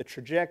 the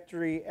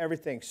trajectory,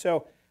 everything.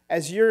 So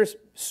as you're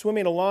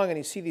swimming along and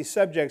you see these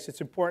subjects,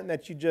 it's important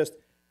that you just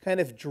kind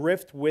of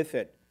drift with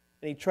it.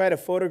 And you try to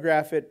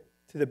photograph it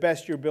to the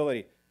best of your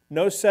ability.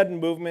 No sudden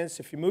movements.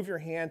 If you move your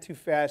hand too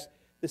fast,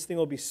 this thing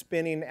will be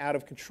spinning out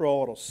of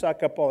control. It'll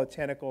suck up all the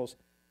tentacles.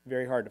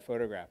 Very hard to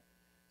photograph.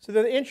 So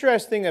the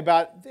interesting thing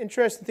about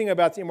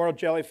the immortal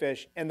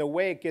jellyfish and the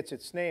way it gets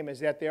its name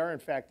is that they are, in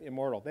fact,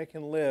 immortal. They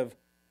can live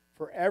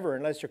forever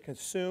unless they're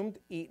consumed,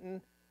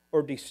 eaten,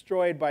 or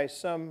destroyed by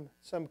some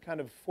kind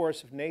of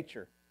force of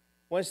nature.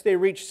 Once they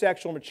reach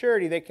sexual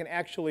maturity, they can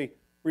actually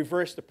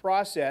reverse the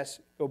process,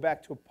 go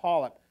back to a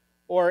polyp.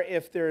 Or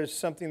if there's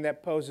something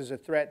that poses a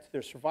threat to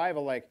their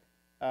survival, like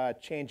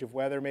change of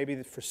weather,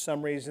 maybe for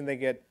some reason they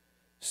get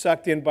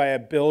sucked in by a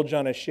bilge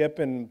on a ship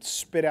and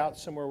spit out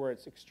somewhere where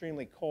it's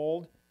extremely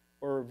cold,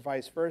 or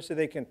vice versa,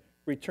 they can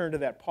return to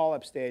that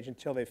polyp stage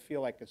until they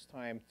feel like it's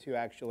time to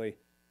actually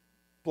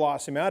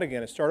blossom out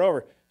again and start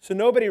over. So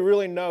nobody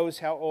really knows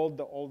how old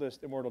the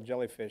oldest immortal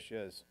jellyfish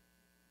is.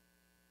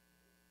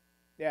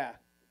 Yeah,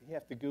 you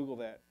have to Google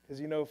that, because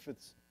you know if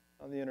it's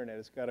on the internet,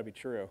 it's got to be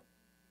true.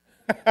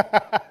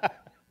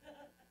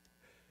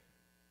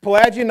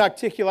 Pelagian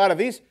nocticulata.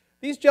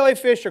 These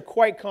jellyfish are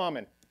quite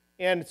common,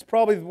 and it's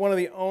probably one of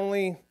the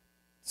only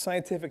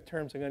scientific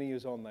terms I'm going to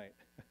use all night.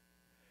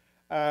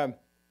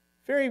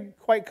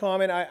 Quite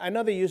common. I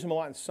know they use them a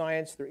lot in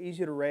science. They're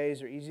easy to raise.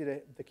 They're easy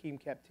to keep in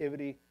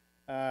captivity.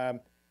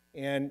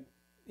 And,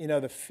 you know,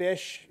 the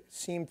fish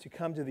seem to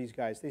come to these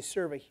guys. They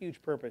serve a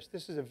huge purpose.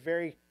 This is a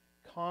very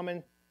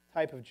common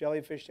type of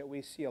jellyfish that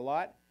we see a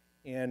lot,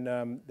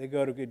 and they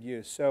go to good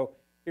use. So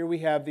here we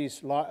have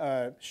these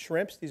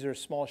shrimps. These are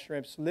small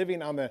shrimps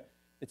living on the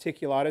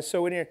naticulata.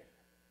 So when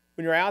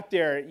you're out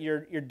there,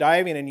 you're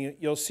diving, and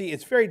you'll see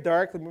it's very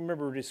dark.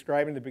 Remember, we're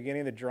describing the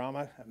beginning of the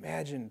drama.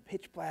 Imagine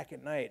pitch black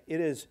at night.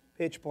 It is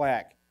pitch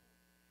black.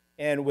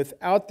 And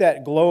without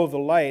that glow of the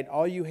light,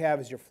 all you have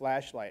is your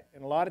flashlight.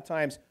 And a lot of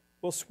times,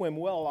 we'll swim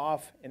well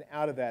off and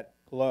out of that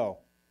glow.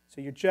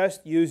 So you're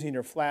just using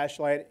your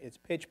flashlight. It's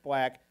pitch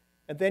black.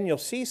 And then you'll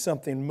see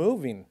something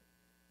moving,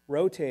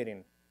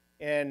 rotating.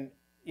 And,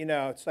 you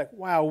know, it's like,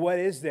 wow, what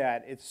is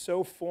that? It's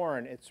so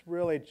foreign. It's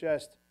really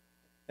just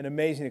an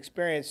amazing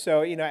experience.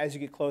 So, you know, as you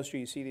get closer,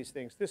 you see these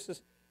things. This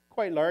is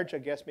quite large, I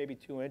guess maybe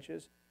 2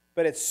 inches.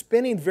 But it's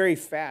spinning very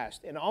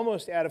fast and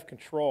almost out of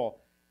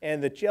control.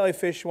 And the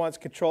jellyfish wants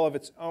control of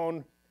its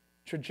own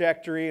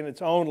trajectory and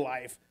its own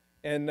life.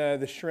 And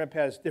the shrimp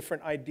has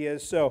different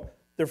ideas. So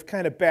they're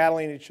kind of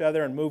battling each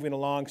other and moving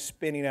along,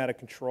 spinning out of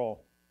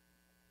control.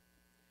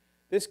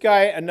 This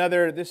guy,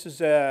 this is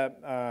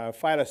a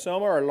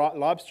Phyllosoma, or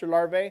lobster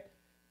larvae,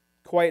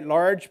 quite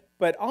large,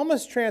 but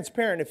almost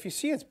transparent. If you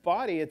see its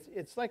body,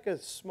 it's like a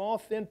small,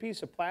 thin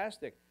piece of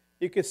plastic.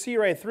 You can see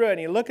right through it,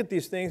 and you look at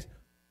these things,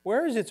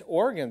 where is its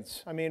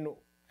organs? I mean,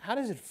 how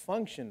does it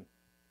function?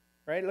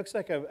 Right? It looks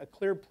like a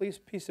clear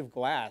piece of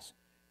glass.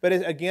 But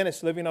again,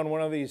 it's living on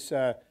one of these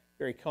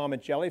very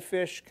common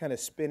jellyfish, kind of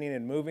spinning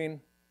and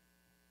moving.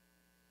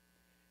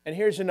 And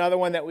here's another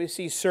one that we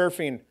see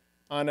surfing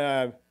on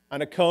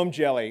a comb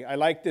jelly. I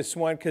like this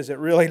one because it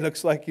really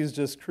looks like he's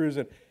just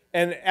cruising.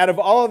 And out of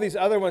all of these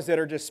other ones that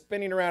are just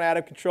spinning around out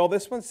of control,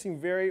 this one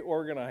seemed very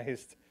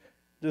organized.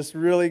 Just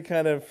really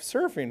kind of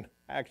surfing,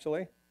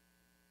 actually.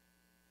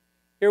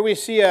 Here we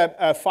see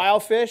a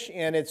filefish,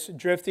 and it's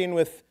drifting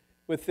with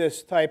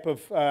this type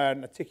of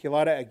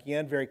naticulata,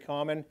 again, very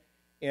common.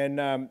 And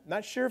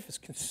not sure if it's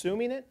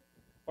consuming it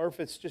or if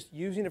it's just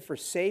using it for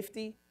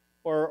safety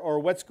or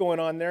what's going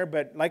on there.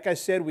 But like I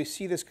said, we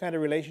see this kind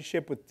of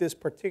relationship with this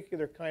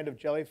particular kind of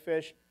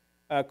jellyfish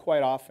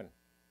quite often.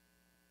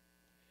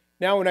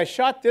 Now, when I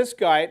shot this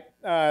guy,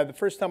 the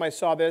first time I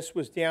saw this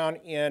was down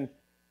in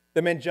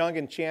the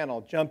Menjungan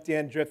Channel. Jumped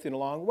in, drifting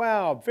along.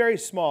 Wow, very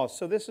small.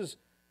 So this is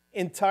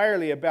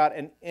entirely about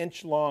an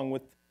inch long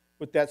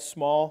with that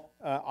small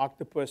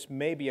octopus,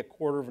 maybe a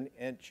quarter of an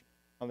inch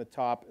on the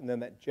top, and then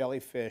that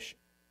jellyfish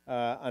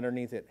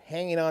underneath it,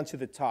 hanging on to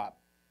the top.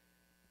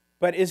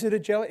 But is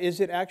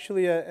it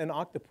actually an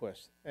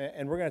octopus?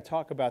 And we're going to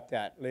talk about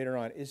that later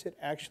on. Is it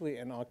actually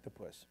an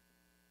octopus?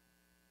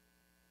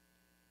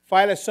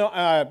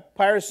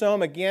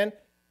 Pyrosome, again.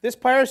 This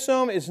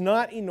pyrosome is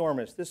not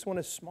enormous. This one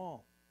is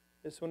small.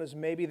 This one is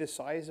maybe the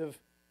size of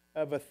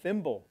a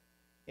thimble.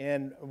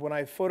 And when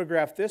I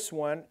photographed this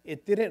one,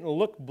 it didn't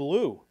look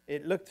blue.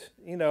 It looked,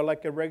 you know,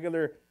 like a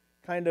regular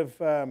kind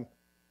of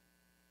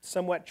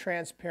somewhat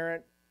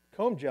transparent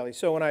comb jelly.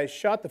 So when I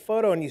shot the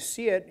photo and you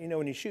see it, you know,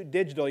 when you shoot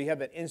digital, you have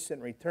that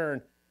instant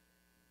return.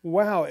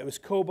 Wow, it was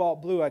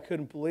cobalt blue. I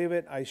couldn't believe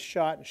it. I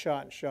shot and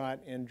shot and shot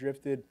and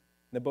drifted, and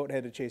the boat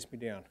had to chase me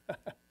down.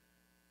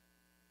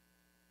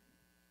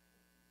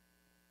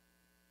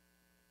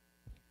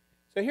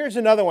 So here's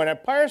another one. Now,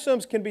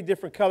 pyrosomes can be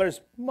different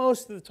colors.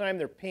 Most of the time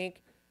they're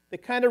pink. They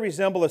kind of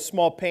resemble a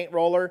small paint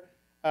roller.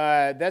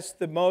 That's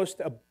the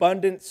most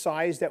abundant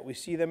size that we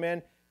see them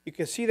in. You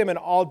can see them in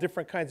all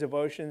different kinds of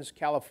oceans,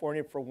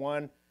 California for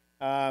one,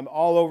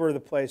 all over the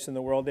place in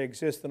the world. They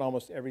exist in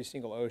almost every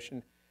single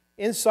ocean.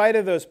 Inside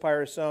of those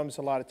pyrosomes,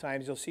 a lot of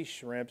times you'll see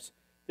shrimps,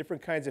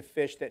 different kinds of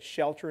fish that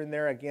shelter in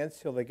there again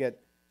till they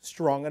get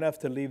strong enough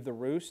to leave the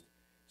roost.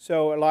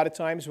 So a lot of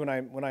times when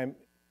I'm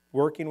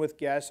working with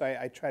guests,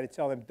 I try to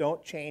tell them,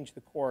 don't change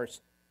the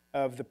course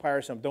of the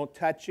pyrosome. Don't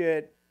touch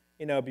it.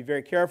 You know, be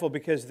very careful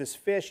because this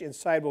fish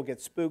inside will get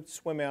spooked,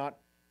 swim out,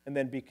 and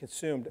then be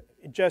consumed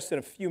just in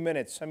a few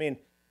minutes. I mean,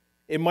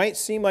 it might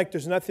seem like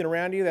there's nothing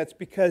around you. That's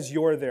because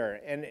you're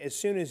there. And as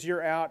soon as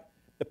you're out,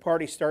 the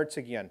party starts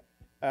again.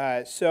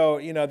 So,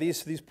 you know,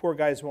 these poor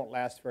guys won't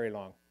last very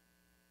long.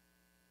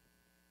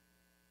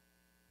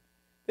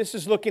 This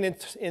is looking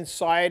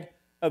inside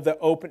of the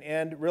open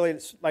end. Really,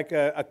 it's like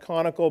a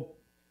conical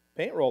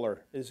paint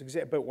roller.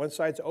 But one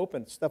side's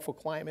open. Stuff will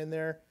climb in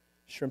there.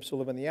 Shrimps will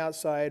live on the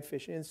outside,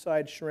 fish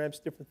inside, shrimps,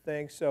 different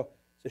things. So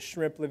it's a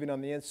shrimp living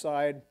on the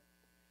inside.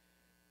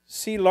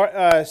 Sea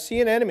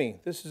anemone.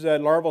 This is a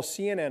larval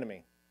sea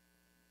anemone.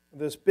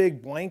 This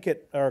big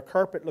blanket or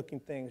carpet-looking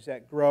things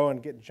that grow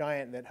and get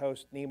giant and that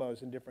host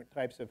Nemos and different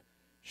types of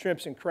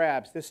shrimps and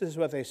crabs. This is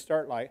what they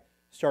start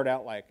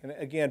out like. And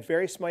again,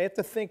 very small. You have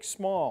to think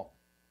small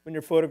when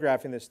you're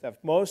photographing this stuff.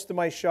 Most of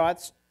my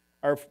shots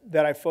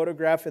that I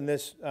photograph in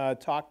this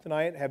talk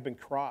tonight have been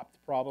cropped,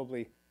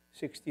 probably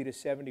 60 to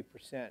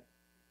 70%,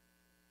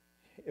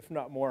 if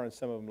not more on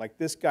some of them. Like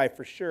this guy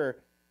for sure.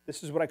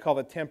 This is what I call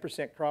the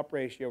 10% crop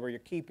ratio, where you're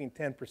keeping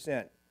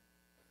 10%.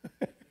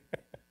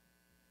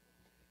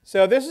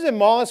 So this is a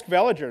mollusk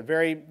veliger,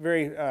 very,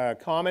 very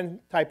common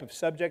type of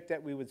subject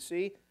that we would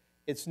see.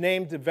 It's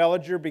named the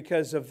veliger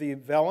because of the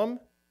velum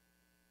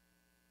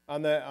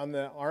on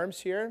the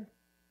arms here.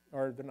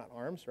 Or they're not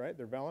arms, right?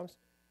 They're velums.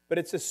 But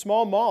it's a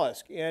small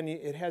mollusk, and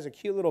it has a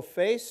cute little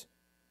face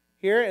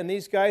here, and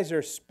these guys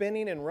are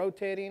spinning and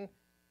rotating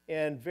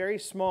and very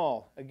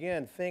small.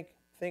 Again,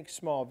 think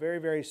small, very,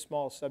 very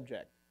small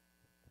subject,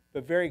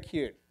 but very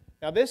cute.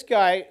 Now this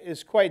guy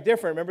is quite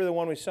different. Remember the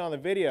one we saw in the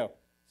video?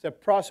 It's a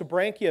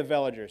Prossobranchia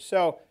veliger.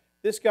 So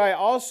this guy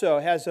also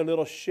has a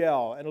little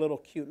shell and a little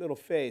cute little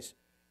face.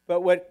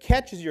 But what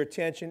catches your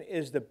attention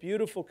is the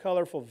beautiful,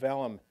 colorful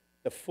velum,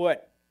 the foot.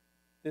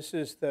 This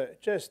is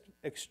just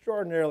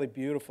extraordinarily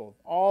beautiful,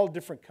 all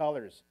different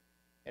colors.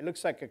 It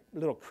looks like a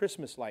little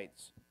Christmas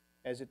lights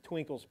as it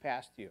twinkles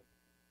past you.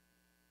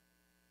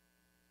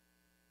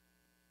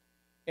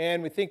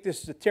 And we think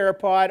this is a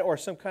pteropod or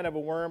some kind of a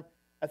worm.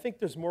 I think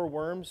there's more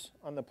worms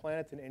on the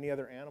planet than any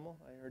other animal.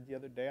 I heard the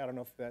other day. I don't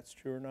know if that's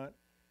true or not.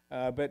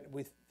 But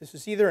this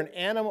is either an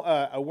animal,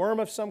 a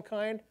worm of some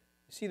kind.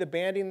 You see the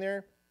banding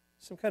there?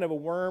 Some kind of a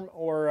worm,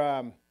 or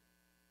I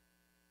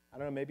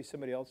don't know, maybe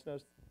somebody else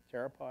knows.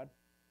 Pteropod.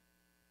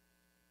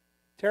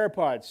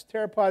 Pteropods.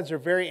 Pteropods are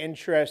very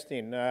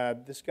interesting.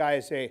 This guy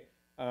is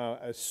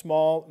a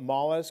small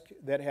mollusk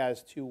that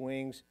has 2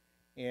 wings,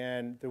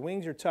 and the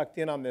wings are tucked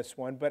in on this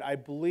one, but I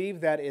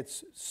believe that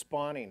it's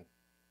spawning,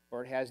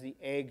 or it has the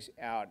eggs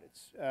out.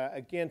 It's,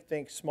 again,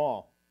 think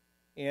small.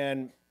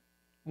 And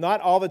not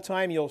all the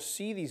time you'll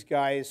see these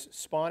guys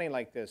spawning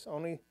like this.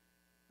 Only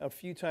a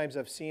few times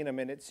I've seen them,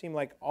 and it seemed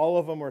like all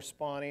of them were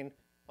spawning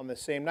on the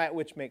same night,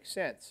 which makes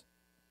sense.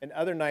 And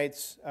other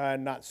nights,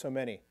 not so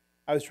many.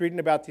 I was reading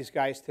about these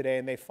guys today,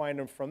 and they find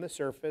them from the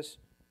surface,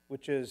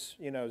 which is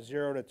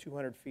 0 to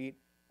 200 feet,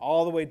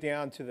 all the way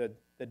down to the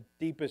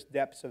deepest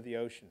depths of the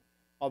ocean,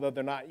 although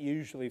they're not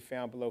usually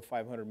found below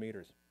 500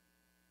 meters.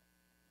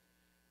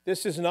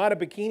 This is not a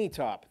bikini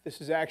top. This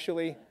is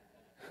actually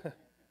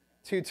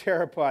 2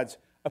 pteropods.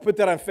 I put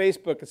that on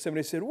Facebook, and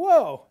somebody said,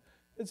 whoa,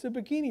 it's a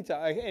bikini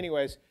top.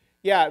 Anyways,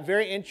 yeah,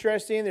 very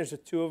interesting. There's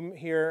 2 of them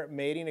here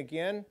mating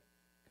again,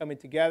 coming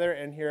together,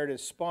 and here it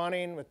is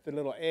spawning with the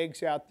little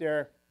eggs out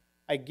there.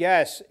 I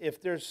guess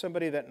if there's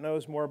somebody that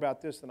knows more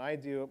about this than I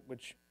do,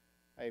 which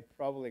I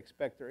probably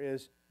expect there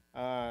is,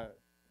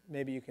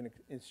 maybe you can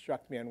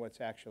instruct me on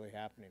what's actually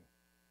happening.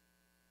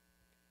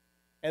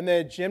 And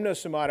the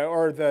gymnosomata,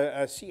 or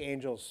the sea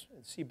angels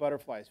and sea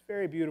butterflies,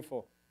 very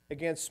beautiful.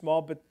 Again,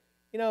 small, but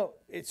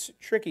it's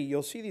tricky.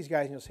 You'll see these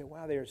guys and you'll say,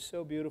 wow, they are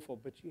so beautiful.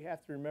 But you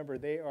have to remember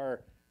they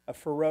are a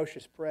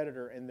ferocious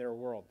predator in their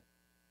world.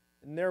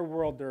 In their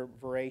world, they're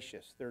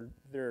voracious.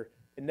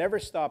 They never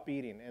stop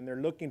eating, and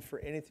they're looking for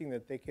anything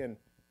that they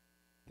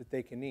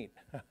can eat.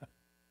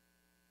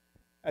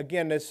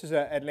 Again, this is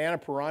Atlanta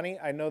pirani.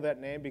 I know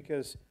that name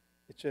because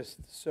it's just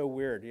so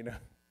weird,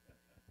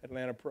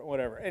 Atlanta,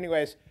 whatever.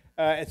 Anyways,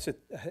 it's a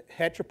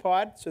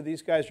heteropod, so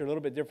these guys are a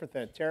little bit different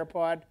than a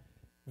pteropod.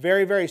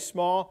 Very, very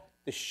small.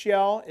 The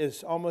shell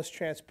is almost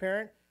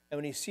transparent, and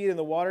when you see it in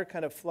the water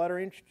kind of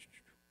fluttering,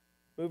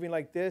 moving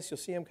like this, you'll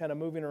see them kind of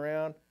moving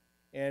around.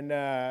 And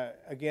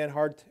again,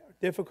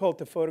 difficult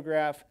to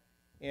photograph.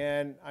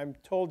 And I'm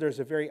told there's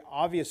a very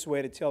obvious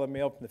way to tell the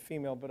male from the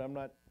female, but I'm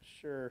not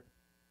sure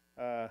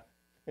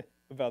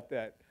about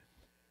that.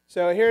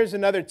 So here's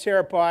another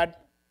pteropod.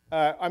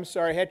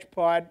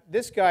 Heteropod.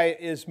 This guy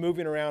is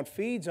moving around,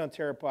 feeds on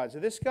pteropods. So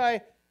this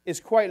guy is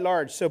quite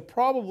large, so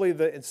probably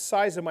the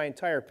size of my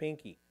entire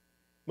pinky.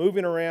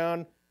 Moving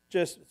around,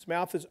 its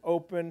mouth is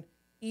open,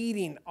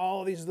 eating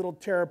all these little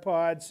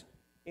pteropods.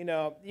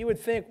 You would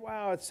think,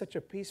 wow, it's such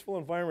a peaceful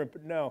environment,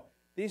 but no.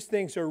 These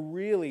things are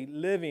really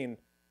living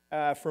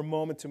from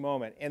moment to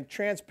moment. And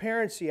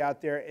transparency out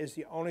there is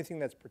the only thing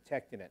that's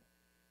protecting it.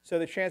 So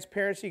the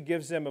transparency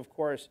gives them, of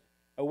course,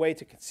 a way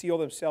to conceal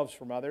themselves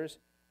from others,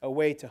 a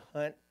way to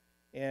hunt,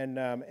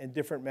 and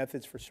different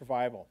methods for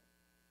survival.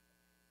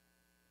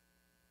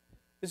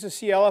 This is a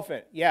sea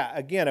elephant. Yeah,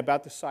 again,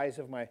 about the size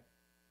of my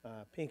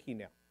pinky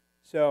nail.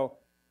 So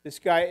this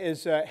guy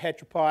is a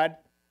heteropod.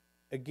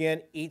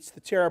 Again, eats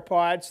the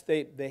pteropods.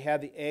 They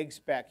have the eggs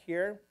back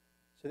here.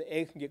 So the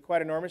eggs can get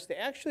quite enormous. They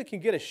actually can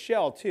get a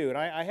shell, too. And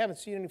I haven't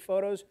seen any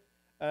photos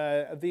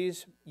of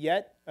these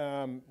yet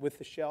with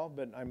the shell,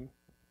 but I'm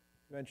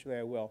Eventually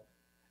I will.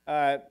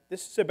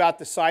 This is about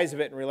the size of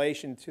it in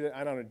relation to,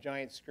 I don't know, a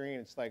giant screen.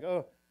 It's like,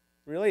 oh,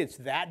 really? It's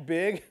that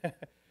big?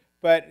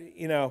 But,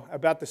 you know,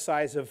 about the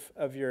size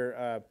of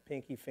your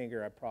pinky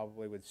finger, I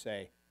probably would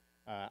say,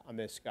 on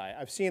this guy.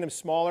 I've seen them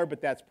smaller,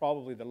 but that's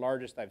probably the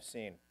largest I've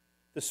seen.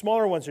 The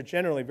smaller ones are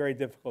generally very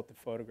difficult to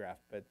photograph,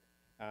 but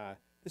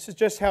this is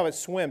just how it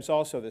swims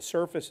also. The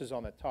surface is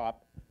on the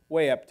top,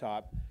 way up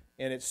top,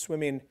 and it's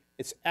swimming.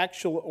 Its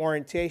actual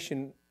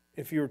orientation,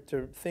 if you were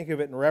to think of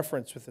it in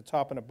reference with the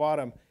top and the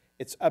bottom,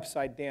 it's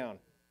upside down.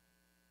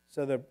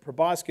 So the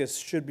proboscis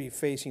should be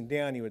facing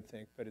down, you would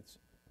think, but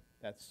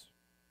that's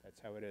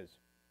how it is.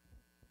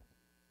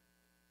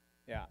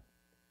 Yeah.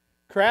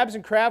 Crabs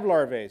and crab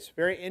larvae,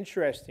 very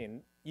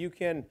interesting. You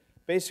can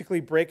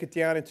basically break it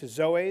down into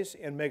zoes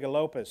and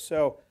megalopus.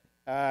 So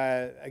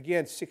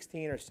again,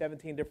 16 or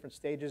 17 different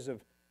stages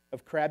of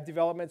crab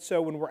development.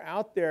 So when we're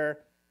out there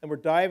and we're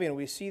diving and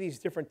we see these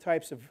different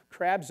types of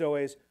crab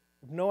zoes,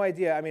 no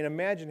idea. I mean,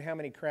 imagine how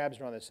many crabs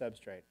are on the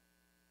substrate.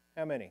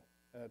 How many?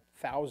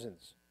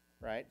 Thousands,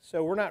 right?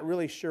 So we're not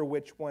really sure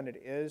which one it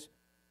is,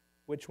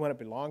 which one it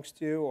belongs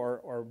to,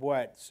 or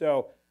what.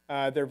 So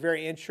they're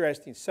very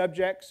interesting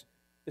subjects.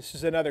 This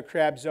is another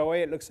crab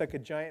zoe. It looks like a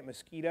giant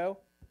mosquito,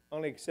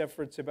 only except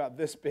for it's about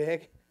this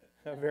big,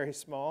 very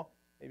small,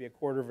 maybe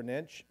 1/4 of an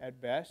inch at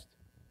best.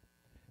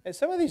 And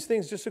some of these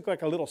things just look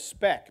like a little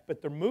speck,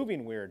 but they're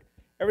moving weird.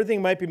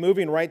 Everything might be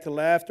moving right to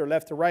left or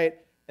left to right,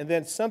 and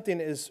then something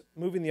is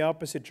moving the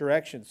opposite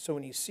direction. So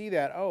when you see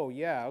that, oh,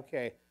 yeah,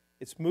 okay,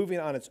 it's moving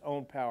on its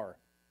own power.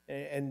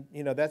 And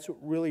you know, that's what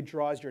really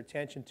draws your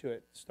attention to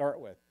it to start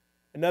with.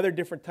 Another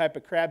different type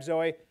of crab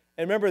zoe.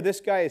 And remember,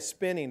 this guy is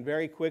spinning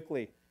very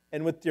quickly.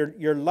 And with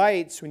your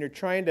lights, when you're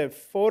trying to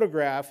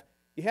photograph,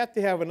 you have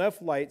to have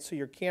enough light so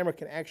your camera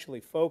can actually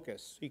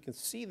focus, so you can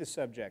see the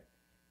subject.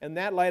 And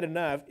that light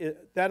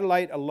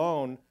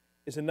alone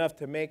is enough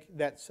to make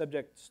that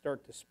subject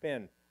start to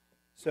spin.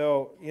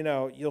 So, you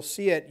know, you'll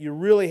see it. You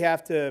really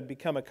have to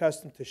become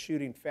accustomed to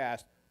shooting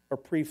fast or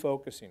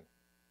pre-focusing.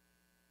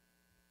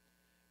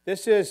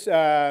 This is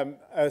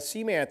a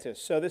sea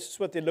mantis. So this is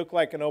what they look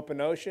like in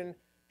open ocean.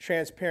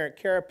 Transparent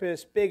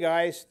carapace, big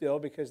eyes still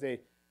because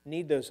they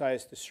need those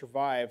eyes to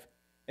survive.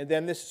 And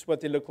then this is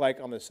what they look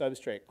like on the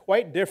substrate.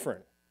 Quite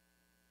different.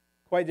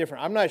 Quite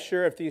different. I'm not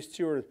sure if these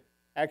two are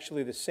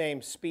actually the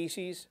same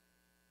species,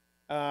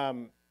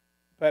 but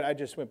I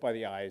just went by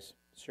the eyes,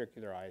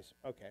 circular eyes.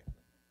 Okay.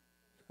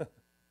 The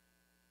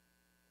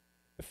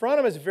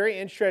Phronima is a very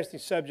interesting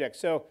subject.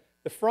 So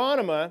the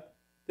Phronima,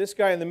 this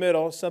guy in the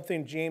middle,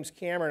 something James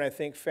Cameron, I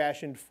think,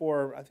 fashioned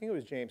for, I think it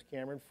was James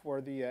Cameron,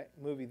 for the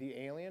movie The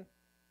Alien.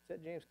 Is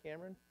that James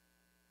Cameron?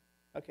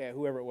 Okay,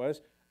 whoever it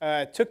was.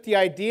 Took the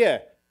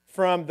idea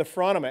from the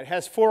Phronima. It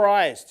has 4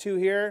 eyes, 2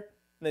 here,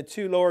 and then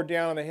 2 lower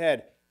down on the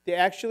head. They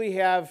actually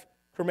have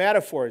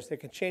chromatophores. They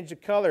can change the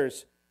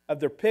colors of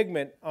their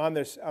pigment on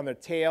their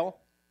tail,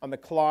 on the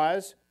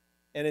claws,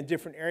 and in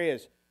different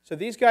areas. So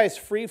these guys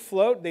free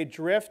float. They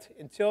drift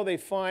until they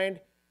find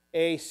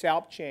a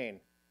salp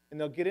chain. And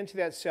they'll get into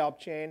that salp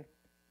chain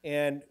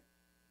and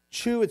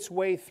chew its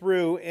way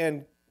through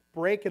and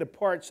break it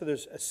apart so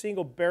there's a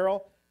single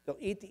barrel. They'll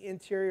eat the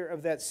interior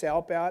of that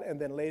salp out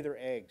and then lay their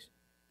eggs.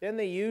 Then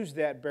they use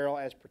that barrel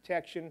as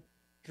protection,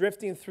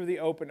 drifting through the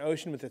open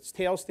ocean with its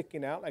tail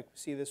sticking out, like we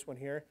see this one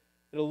here.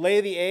 It'll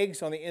lay the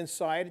eggs on the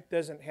inside. It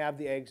doesn't have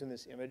the eggs in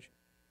this image.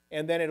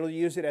 And then it'll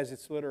use it as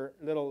its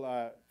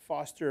little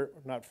foster,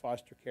 not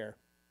foster care,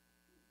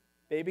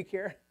 baby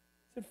care?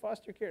 Is it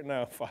foster care?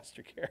 No,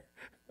 foster care.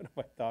 What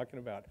am I talking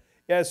about?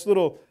 Yeah, it's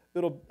little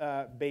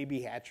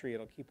baby hatchery.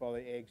 It'll keep all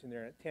the eggs in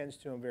there, and it tends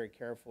to them very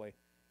carefully.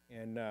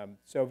 And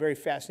so a very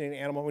fascinating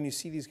animal. When you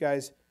see these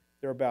guys,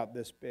 they're about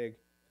this big,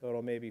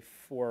 total maybe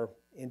 4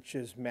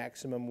 inches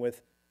maximum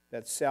with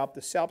that salp.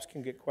 The salps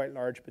can get quite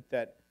large, but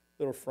that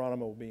little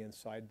Phronima will be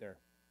inside there.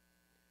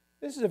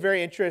 This is a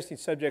very interesting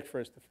subject for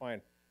us to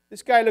find.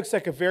 This guy looks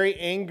like a very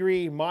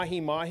angry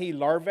mahi-mahi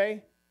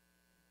larvae.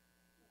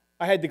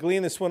 I had to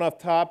glean this one off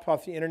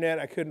the internet.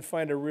 I couldn't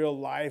find a real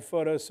live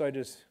photo, so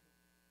it's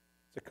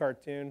a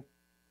cartoon.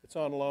 It's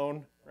on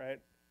loan, right?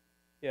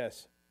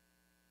 Yes.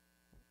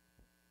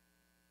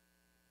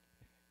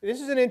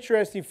 This is an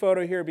interesting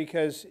photo here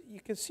because you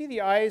can see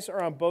the eyes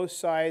are on both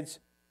sides.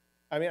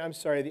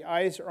 The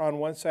eyes are on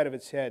one side of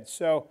its head.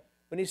 So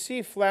when you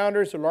see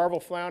flounders or larval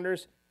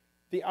flounders,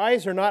 the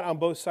eyes are not on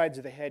both sides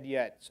of the head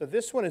yet. So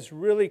this one is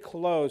really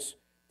close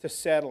to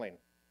settling.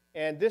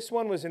 And this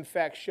one was, in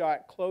fact,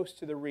 shot close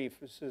to the reef.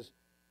 This is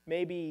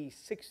maybe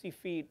 60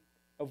 feet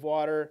of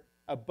water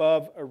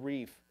above a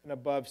reef and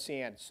above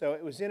sand. So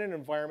it was in an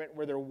environment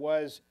where there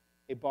was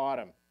a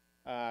bottom.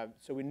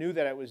 So we knew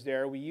that it was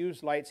there. We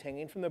used lights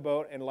hanging from the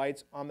boat and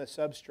lights on the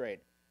substrate,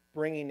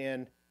 bringing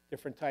in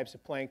different types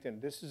of plankton.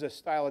 This is a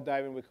style of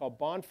diving we call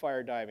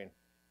bonfire diving.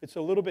 It's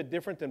a little bit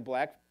different than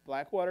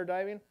blackwater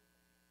diving,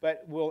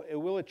 but it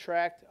will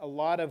attract a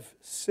lot of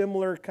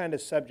similar kind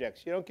of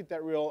subjects. You don't get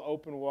that real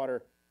open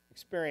water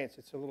experience.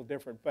 It's a little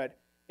different, but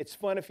it's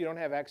fun if you don't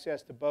have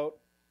access to boat.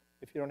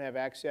 if you don't have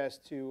access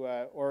to,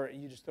 or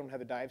you just don't have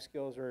the dive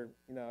skills, or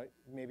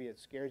maybe it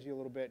scares you a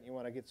little bit and you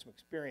want to get some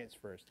experience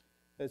first.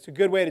 That's a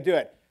good way to do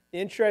it. The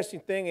interesting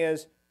thing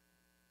is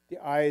the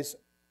eyes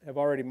have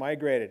already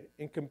migrated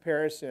in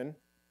comparison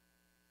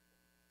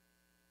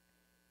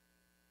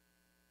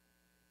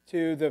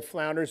to the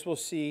flounders we'll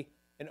see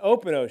in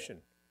open ocean.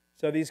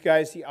 So these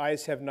guys, the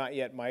eyes have not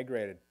yet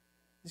migrated.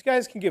 These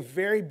guys can get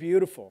very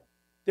beautiful.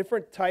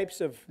 Different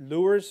types of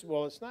lures.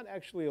 Well, it's not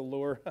actually a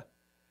lure.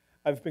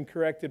 I've been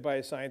corrected by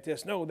a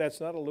scientist. No, that's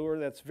not a lure.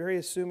 That's very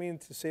assuming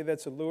to say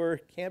that's a lure.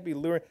 It can't be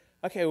lure.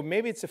 Okay, well,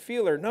 maybe it's a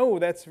feeler. No,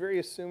 that's very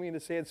assuming to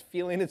say it's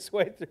feeling its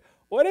way through.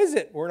 What is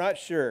it? We're not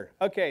sure.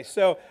 Okay,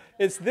 so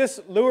it's this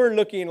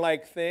lure-looking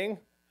like thing,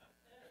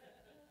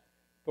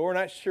 but we're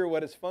not sure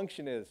what its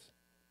function is.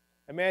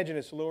 Imagine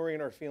it's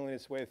luring or feeling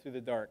its way through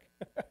the dark.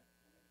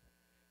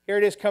 Here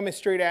it is coming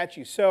straight at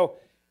you. So,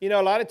 a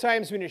lot of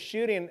times when you're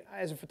shooting,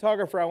 as a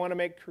photographer, I want to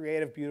make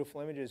creative,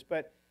 beautiful images,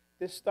 but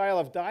this style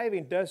of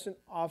diving doesn't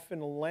often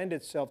lend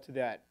itself to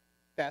that.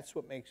 That's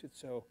what makes it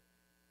so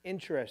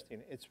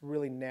interesting. It's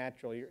really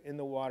natural. You're in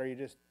the water. You're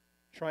just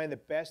trying the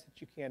best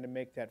that you can to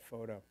make that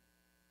photo.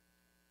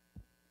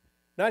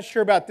 Not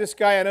sure about this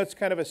guy. I know it's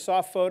kind of a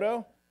soft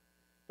photo,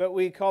 but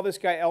we call this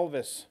guy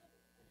Elvis.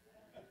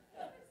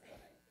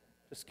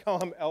 Just call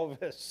him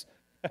Elvis.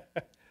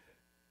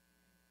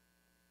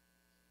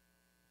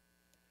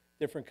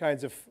 Different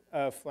kinds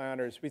of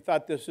flounders. We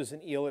thought this was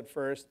an eel at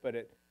first, but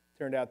it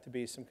turned out to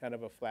be some kind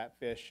of a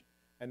flatfish,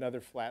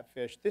 another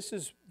flatfish. This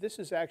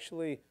is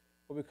actually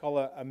what we call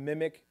a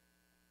mimic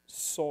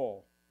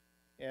sole.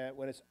 And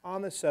when it's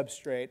on the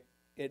substrate,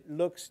 it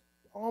looks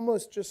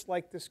almost just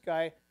like this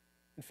guy.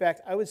 In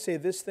fact, I would say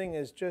this thing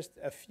is just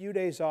a few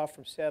days off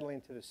from settling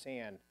to the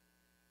sand.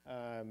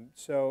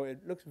 So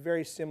it looks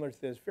very similar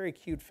to this. Very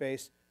cute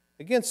face.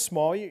 Again,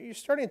 small. You're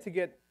starting to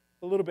get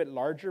a little bit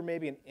larger,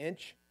 maybe an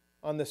inch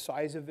on the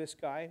size of this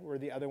guy, where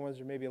the other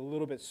ones are maybe a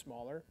little bit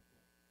smaller.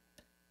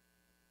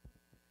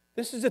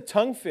 This is a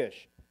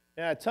tonguefish.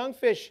 Now, a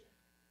tonguefish,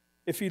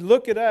 if you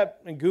look it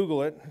up and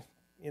Google it,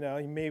 you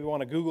maybe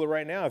want to Google it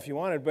right now if you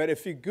wanted, but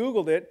if you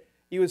Googled it,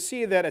 you would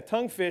see that a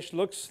tonguefish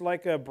looks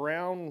like a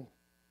brown,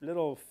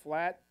 little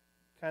flat,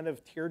 kind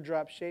of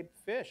teardrop-shaped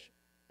fish.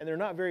 And they're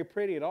not very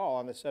pretty at all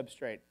on the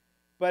substrate.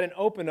 But in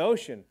open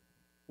ocean,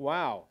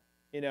 wow,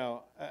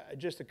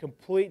 just a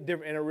complete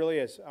different, and it really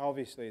is,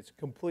 obviously, it's a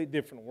complete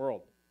different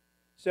world.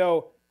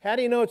 So how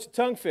do you know it's a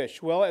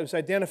tonguefish? Well, it was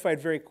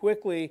identified very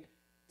quickly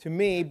to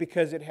me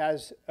because it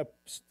has a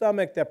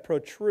stomach that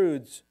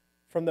protrudes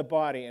from the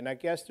body. And I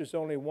guess there's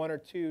only one or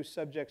two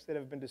subjects that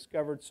have been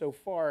discovered so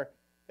far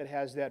that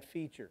has that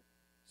feature.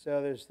 So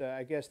there's,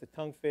 I guess, the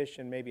tonguefish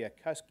and maybe a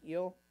cusk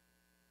eel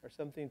or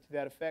something to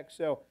that effect.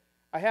 So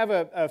I have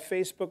a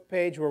Facebook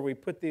page where we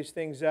put these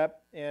things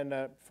up, and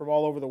from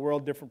all over the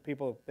world, different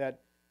people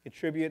that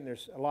contribute, and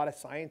there's a lot of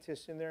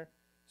scientists in there.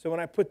 So when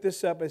I put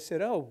this up, I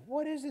said, oh,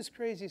 what is this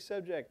crazy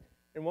subject?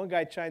 And one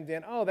guy chimed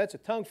in, oh, that's a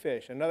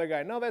tonguefish. Another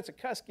guy, no, that's a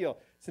cusk eel.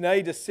 So now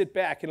you just sit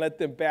back and let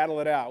them battle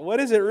it out. What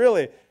is it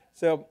really?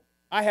 So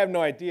I have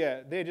no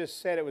idea. They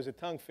just said it was a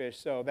tonguefish,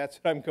 so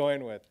that's what I'm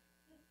going with.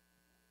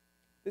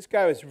 This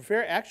guy was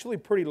actually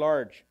pretty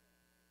large,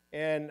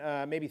 and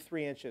maybe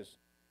 3 inches.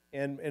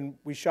 And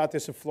we shot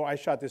this in Florida. I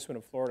shot this one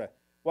in Florida.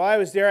 While I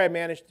was there, I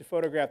managed to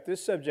photograph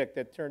this subject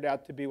that turned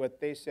out to be what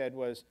they said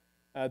was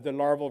the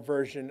larval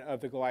version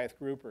of the Goliath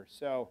grouper.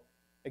 So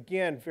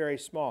again, very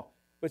small.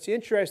 What's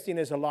interesting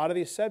is a lot of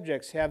these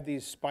subjects have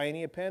these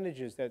spiny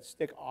appendages that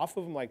stick off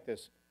of them like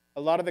this.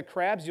 A lot of the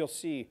crabs you'll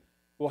see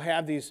will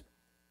have these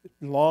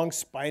long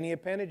spiny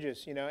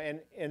appendages,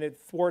 and it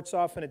thwarts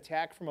off an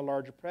attack from a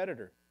larger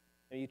predator.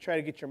 And you try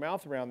to get your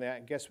mouth around that,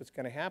 and guess what's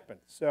going to happen?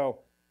 So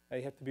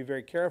you have to be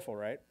very careful,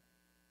 right?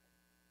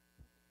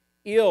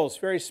 Eels,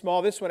 very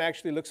small. This one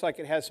actually looks like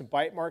it has some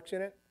bite marks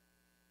in it.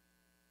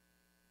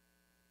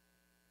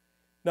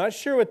 Not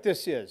sure what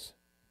this is.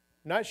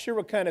 Not sure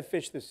what kind of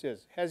fish this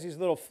is. Has these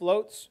little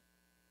floats,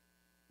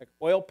 like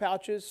oil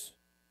pouches.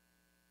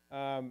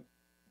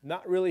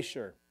 Not really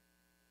sure.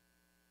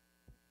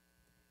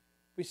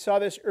 We saw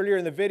this earlier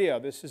in the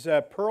video. This is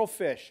a pearl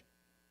fish.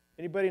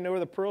 Anybody know where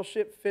the pearl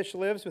fish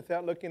lives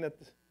without looking at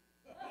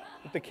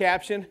the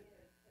caption?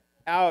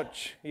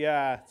 Ouch.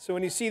 Yeah. So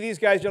when you see these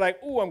guys, you're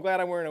like, ooh, I'm glad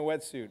I'm wearing a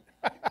wetsuit.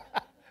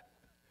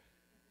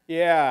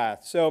 Yeah.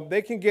 So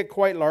they can get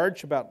quite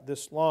large, about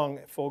this long,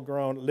 full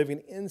grown,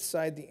 living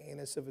inside the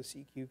anus of a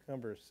sea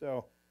cucumber.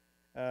 So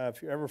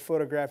if you're ever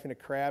photographing a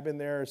crab in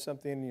there or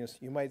something,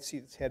 you might see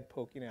its head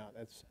poking out.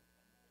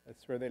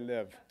 That's where they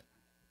live.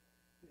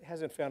 It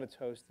hasn't found its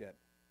host yet.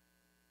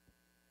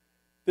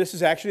 This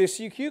is actually a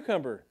sea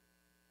cucumber.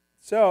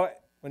 So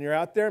when you're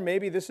out there,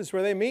 maybe this is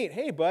where they meet.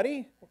 Hey,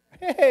 buddy.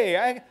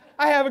 Hey,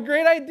 I have a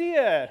great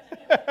idea.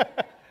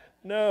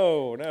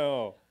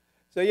 No.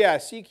 So yeah,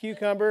 sea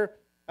cucumber,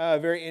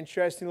 very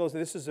interesting.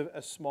 This is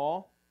a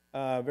small,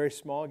 very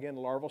small, again,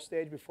 larval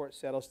stage before it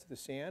settles to the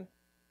sand.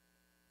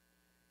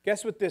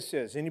 Guess what this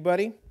is?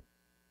 Anybody?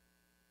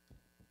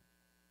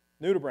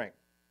 Nudibranch.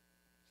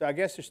 So I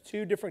guess there's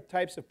two different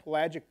types of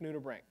pelagic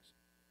nudibranchs.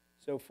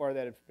 so far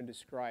that have been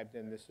described,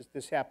 and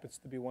this happens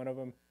to be one of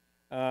them.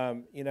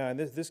 And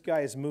this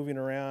guy is moving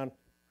around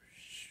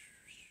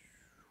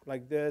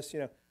like this,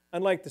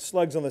 unlike the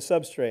slugs on the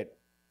substrate.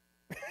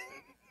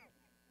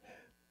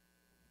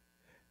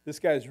 This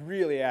guy is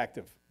really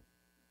active.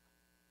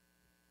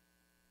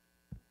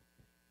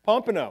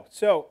 Pompano.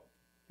 So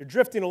you're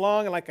drifting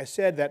along, and like I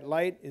said, that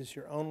light is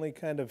your only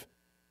kind of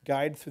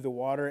guide through the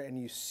water, and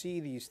you see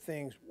these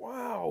things.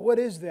 Wow, what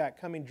is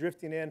that coming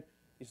drifting in?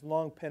 These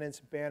long pennants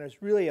and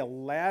banners. Really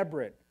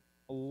elaborate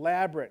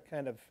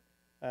kind of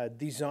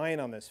design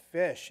on this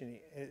fish, and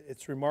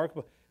it's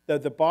remarkable.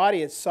 The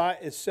body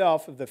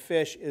itself of the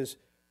fish is,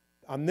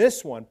 on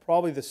this one,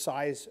 probably the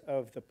size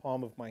of the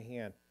palm of my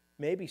hand,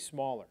 maybe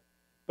smaller.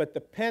 But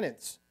the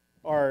pennants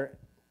are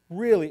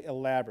really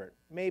elaborate,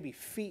 maybe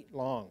feet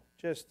long,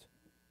 just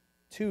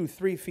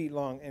 2-3 feet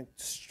long, and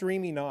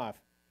streaming off.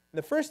 And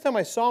the first time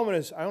I saw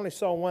one, I only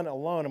saw one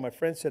alone, and my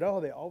friend said, "Oh,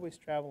 they always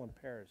travel in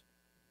pairs."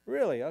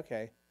 Really?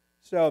 Okay.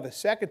 So the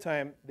second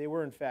time, they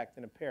were in fact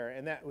in a pair,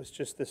 and that was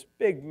just this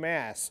big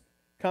mass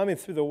coming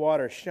through the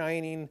water,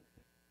 shining,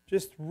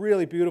 just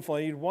really beautiful.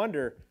 And you'd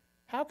wonder,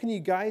 how can you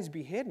guys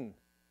be hidden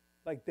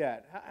like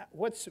that?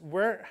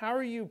 How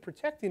are you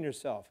protecting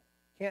yourself?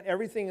 Can't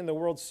everything in the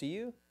world see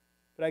you?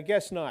 But I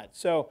guess not.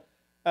 So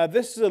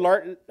this is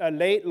a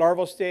late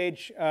larval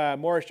stage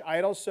Moorish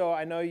idol. So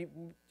I know do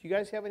you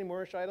guys have any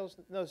Moorish idols?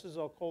 No, this is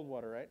all cold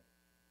water, right?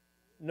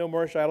 No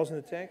Moorish idols in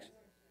the tanks?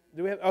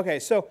 Do we have? Okay,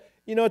 so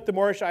you know what the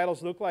Moorish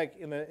idols look like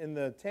in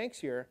the tanks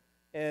here,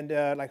 and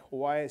like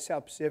Hawaii,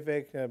 South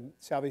Pacific,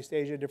 Southeast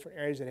Asia, different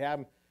areas that have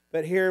them.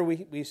 But here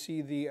we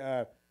see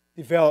the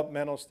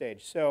developmental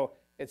stage. So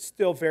it's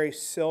still very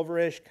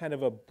silverish, kind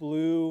of a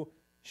blue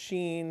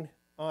sheen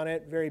on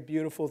it, very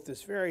beautiful, with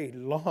this very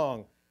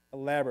long,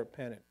 elaborate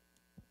pennant.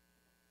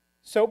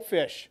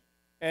 Soapfish,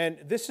 and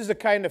this is the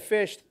kind of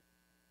fish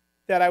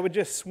that I would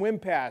just swim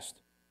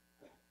past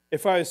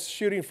if I was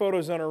shooting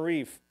photos on a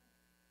reef.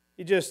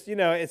 You just,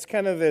 it's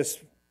kind of this,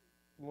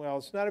 well,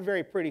 it's not a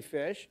very pretty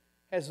fish.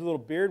 It has a little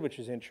beard, which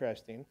is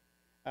interesting,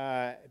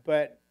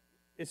 but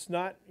it's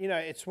not,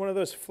 it's one of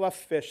those fluff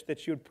fish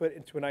that you would put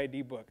into an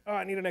ID book. Oh,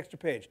 I need an extra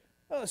page.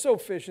 Oh,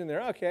 soapfish in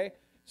there, okay.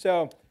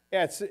 So,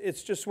 yeah,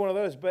 it's just one of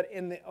those. But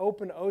in the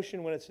open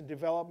ocean, when it's a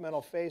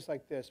developmental phase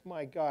like this,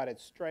 my God,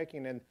 it's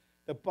striking. And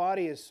the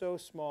body is so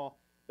small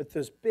with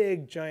those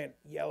big, giant,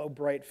 yellow,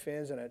 bright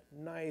fins and a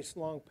nice,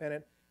 long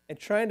pennant. And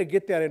trying to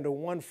get that into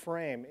one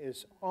frame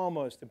is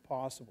almost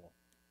impossible.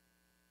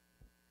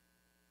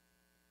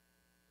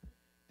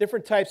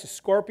 Different types of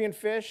scorpion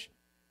fish.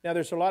 Now,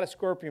 there's a lot of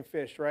scorpion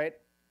fish, right?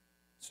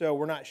 So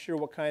we're not sure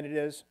what kind it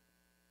is.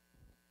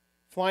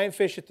 Flying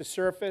fish at the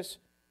surface.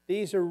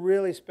 These are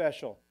really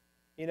special.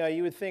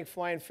 You would think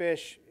flying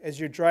fish, as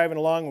you're driving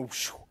along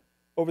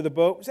over the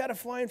boat, was that a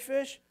flying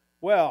fish?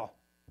 Well,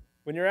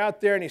 when you're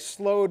out there and you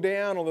slow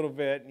down a little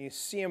bit and you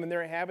see them in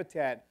their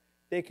habitat,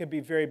 they can be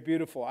very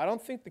beautiful. I don't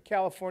think the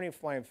California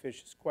flying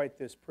fish is quite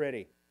this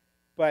pretty,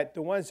 but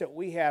the ones that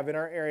we have in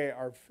our area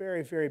are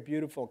very, very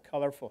beautiful,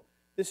 colorful.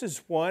 This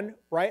is one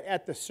right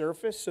at the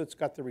surface, so it's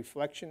got the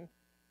reflection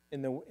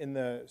in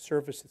the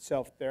surface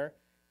itself there.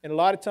 And a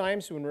lot of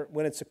times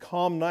when it's a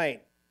calm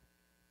night,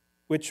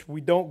 which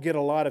we don't get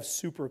a lot of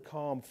super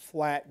calm,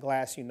 flat,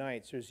 glassy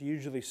nights. There's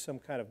usually some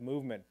kind of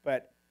movement.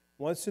 But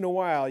once in a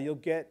while, you'll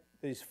get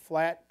these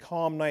flat,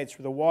 calm nights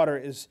where the water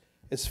is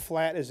as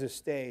flat as a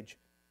stage.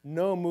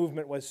 No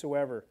movement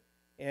whatsoever.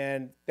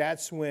 And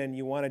that's when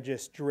you want to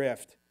just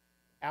drift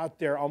out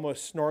there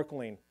almost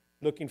snorkeling,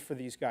 looking for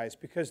these guys,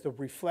 because the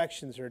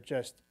reflections are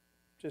just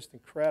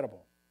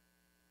incredible.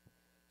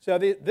 So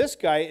this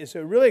guy is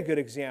a really good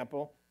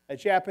example, a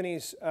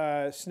Japanese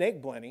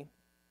snake blenny.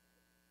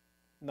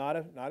 Not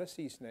a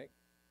sea snake.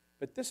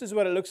 But this is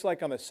what it looks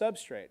like on the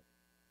substrate.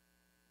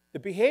 The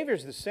behavior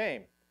is the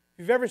same. If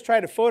you've ever tried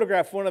to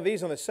photograph one of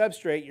these on the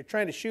substrate, you're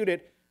trying to shoot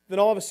it, then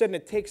all of a sudden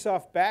it takes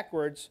off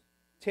backwards,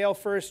 tail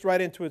first,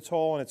 right into its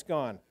hole, and it's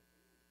gone.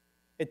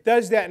 It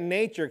does that in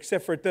nature,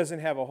 except for it doesn't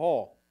have a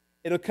hole.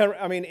 It'll come,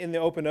 in the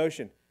open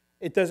ocean.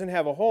 It doesn't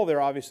have a hole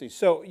there, obviously.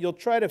 So you'll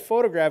try to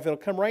photograph, it'll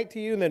come right to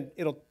you, and then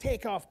it'll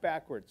take off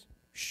backwards.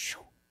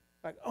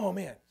 Like, oh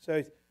man.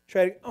 So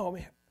oh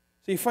man.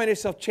 So you find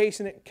yourself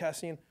chasing it and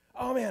cussing.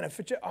 Oh man,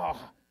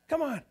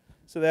 come on.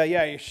 So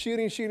you're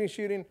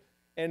shooting,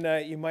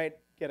 and you might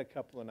get a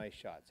couple of nice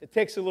shots. It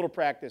takes a little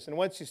practice, and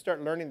once you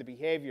start learning the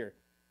behavior,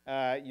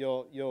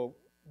 you'll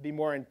be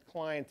more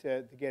inclined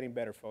to getting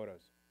better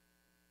photos.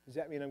 Does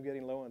that mean I'm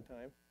getting low on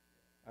time?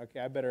 Okay,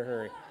 I better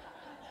hurry.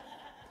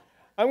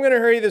 I'm going to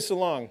hurry this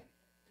along.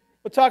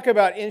 We'll talk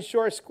about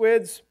inshore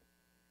squids,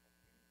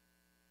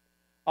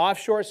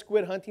 offshore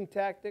squid hunting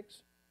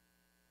tactics,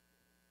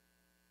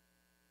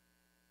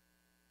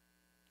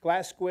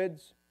 glass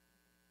squids,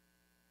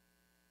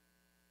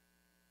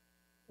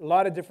 a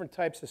lot of different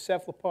types of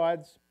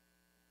cephalopods,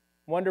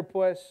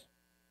 wonderpuss,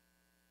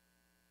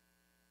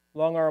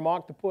 long-arm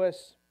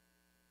octopus,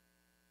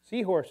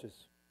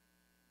 seahorses.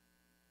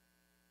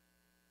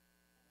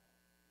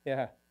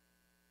 Yeah.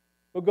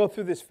 We'll go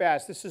through this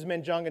fast. This is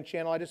Menjongan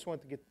Channel. I just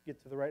want to get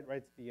to the right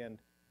to the end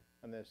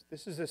on this.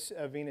 This is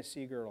a Venus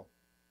Sea Girl.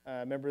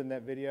 Remember in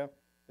that video?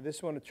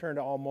 This one turned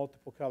to all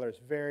multiple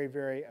colors. Very,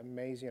 very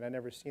amazing. I've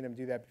never seen him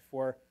do that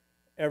before,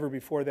 ever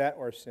before that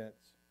or since.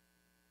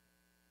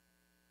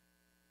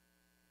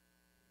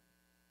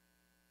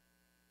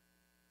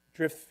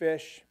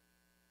 Driftfish.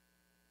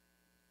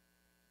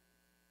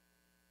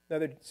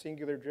 Another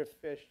singular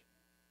driftfish.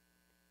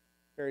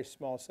 Very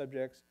small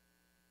subjects.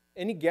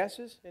 Any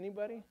guesses?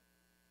 Anybody?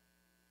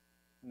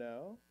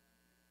 No?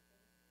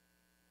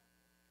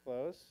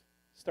 Close.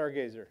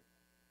 Stargazer.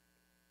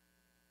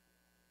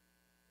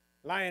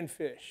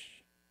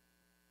 Lionfish.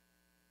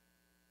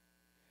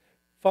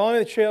 Following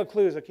the trail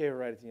clues. Okay, we're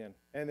right at the end.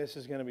 And this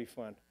is going to be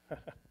fun.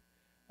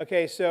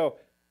 Okay, so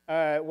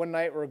one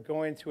night we're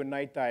going to a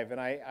night dive, and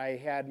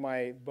I had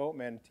my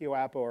boatman, Tio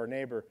Apo, our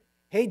neighbor,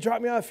 hey,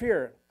 drop me off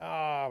here.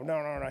 Oh,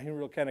 no. He was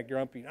real kind of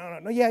grumpy.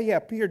 No, yeah,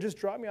 Peter, just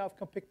drop me off.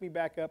 Come pick me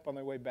back up on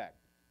the way back.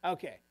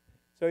 Okay.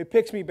 So he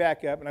picks me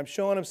back up, and I'm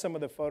showing him some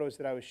of the photos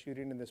that I was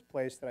shooting in this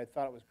place that I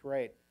thought was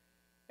great.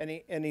 And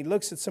he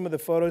looks at some of the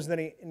photos,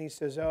 and he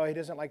says, oh, he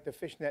doesn't like to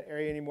fish in that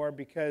area anymore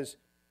because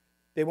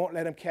they won't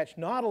let him catch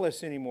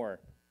nautilus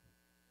anymore.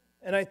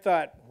 And I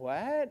thought,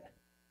 what?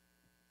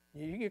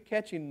 You're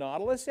catching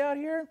nautilus out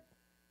here?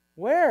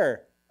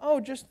 Where? Oh,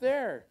 just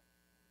there.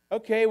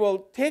 Okay, well,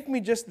 take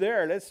me just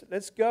there.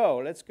 Let's go.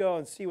 Let's go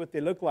and see what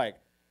they look like.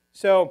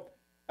 So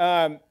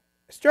I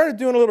started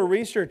doing a little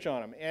research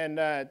on them and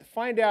to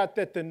find out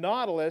that the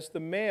nautilus, the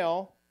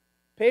male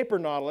paper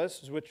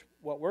nautilus, is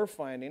what we're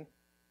finding,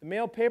 the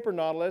male paper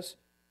nautilus,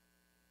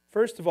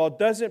 first of all,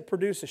 doesn't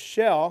produce a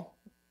shell,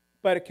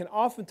 but it can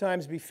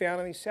oftentimes be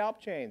found in these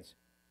salp chains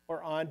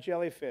or on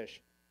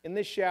jellyfish in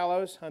the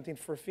shallows hunting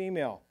for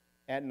female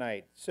at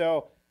night.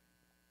 So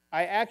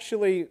I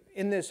actually,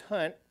 in this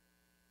hunt,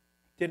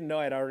 didn't know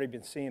I'd already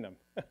been seeing them.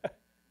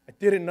 I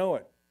didn't know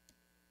it.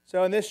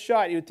 So in this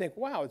shot, you would think,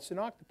 wow, it's an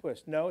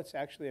octopus. No, it's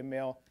actually a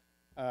male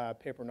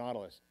paper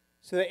nautilus.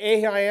 So the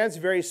AIN's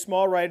very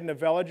small, right in the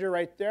veliger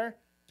right there.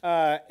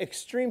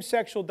 Extreme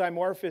sexual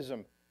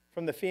dimorphism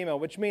from the female,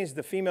 which means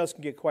the females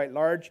can get quite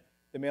large,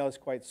 the male is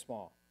quite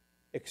small.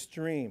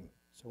 Extreme.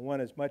 So one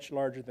is much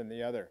larger than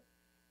the other.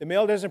 The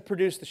male doesn't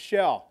produce the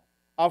shell,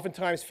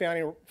 oftentimes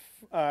found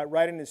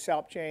right in the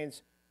salp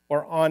chains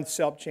or on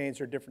salp chains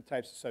or different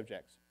types of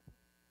subjects.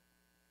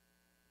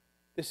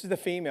 This is the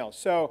female.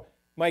 So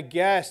my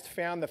guest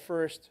found the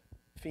first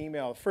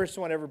female, the first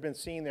one ever been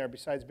seen there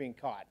besides being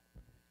caught.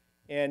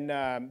 And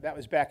that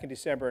was back in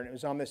December, and it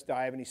was on this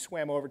dive, and he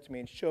swam over to me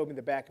and showed me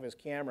the back of his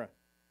camera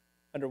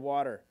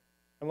underwater.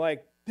 I'm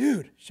like,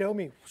 dude, show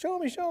me.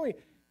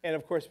 And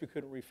of course, we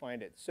couldn't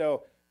re-find it.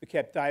 So we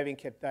kept diving,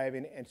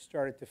 and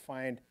started to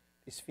find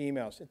these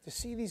females. And to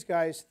see these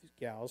guys, these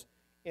gals,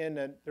 in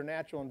their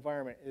natural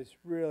environment is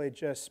really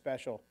just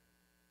special.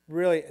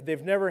 Really,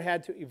 they've never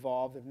had to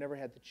evolve. They've never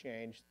had to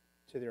change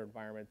to their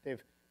environment.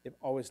 They've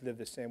always lived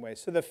the same way.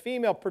 So the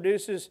female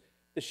produces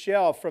the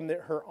shell from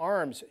her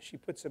arms. She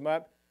puts them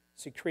up,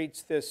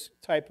 secretes this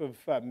type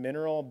of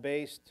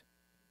mineral-based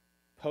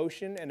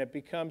potion, and it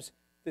becomes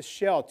this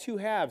shell, two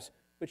halves,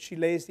 which she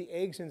lays the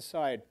eggs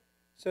inside.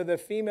 So the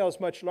female is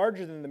much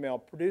larger than the male,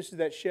 produces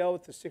that shell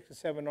with the 6 to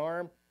 7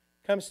 arm,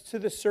 comes to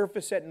the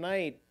surface at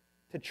night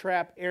to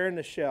trap air in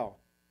the shell,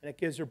 and it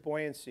gives her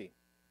buoyancy.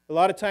 A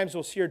lot of times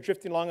we'll see her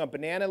drifting along on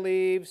banana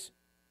leaves,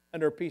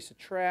 under a piece of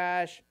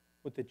trash,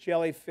 with the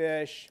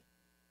jellyfish.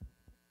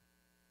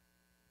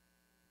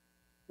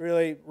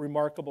 Really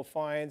remarkable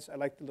finds. I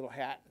like the little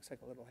hat. Looks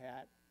like a little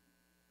hat.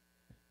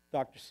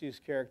 Dr.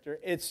 Seuss character.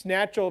 Its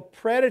natural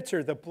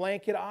predator, the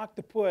blanket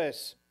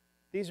octopus.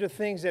 These are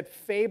things that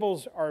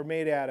fables are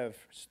made out of,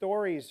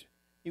 stories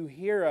you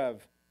hear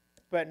of.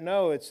 But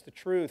no, it's the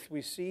truth.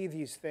 We see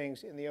these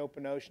things in the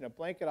open ocean. A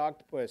blanket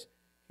octopus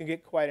can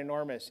get quite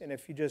enormous. And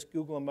if you just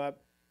Google them up,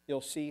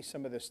 you'll see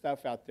some of the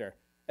stuff out there.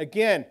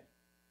 Again,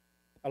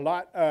 a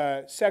lot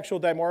sexual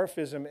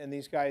dimorphism in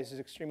these guys is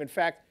extreme. In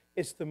fact,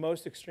 it's the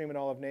most extreme in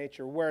all of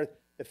nature, where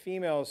the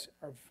females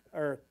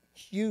are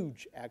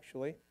huge,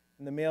 actually,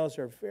 and the males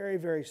are very,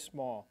 very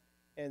small.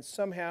 And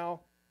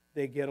somehow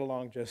they get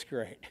along just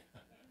great.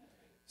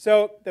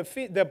 So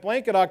the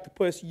blanket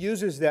octopus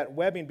uses that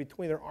webbing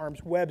between their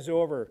arms, webs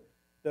over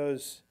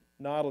those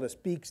nautilus,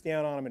 beaks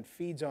down on them, and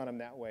feeds on them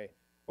that way.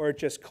 Or it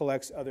just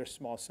collects other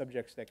small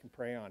subjects that can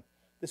prey on.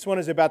 This one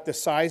is about the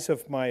size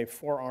of my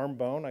forearm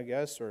bone, I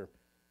guess, or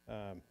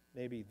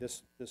maybe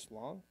this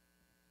long.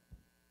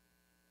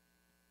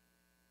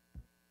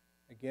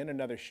 Again,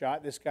 another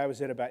shot. This guy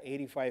was at about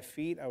 85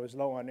 feet. I was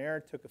low on air,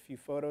 took a few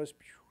photos.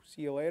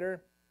 See you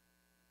later.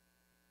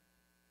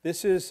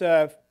 This is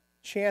a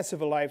chance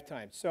of a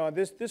lifetime. So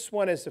this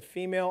one is a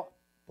female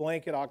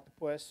blanket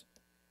octopus.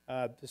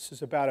 This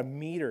is about 1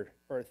 meter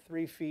or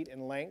 3 feet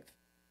in length.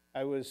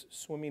 I was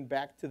swimming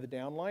back to the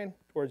downline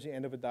towards the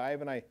end of a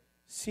dive, and I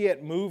see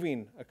it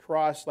moving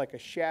across like a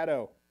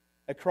shadow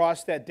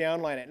across that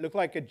downline. It looked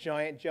like a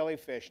giant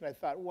jellyfish, and I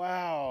thought,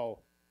 wow,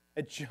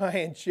 a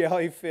giant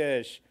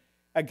jellyfish.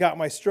 I got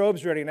my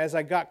strobes ready, and as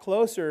I got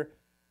closer,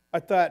 I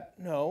thought,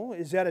 no,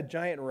 is that a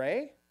giant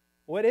ray?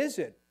 What is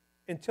it?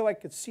 Until I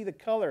could see the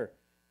color,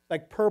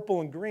 like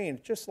purple and green,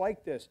 just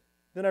like this.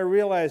 Then I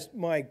realized,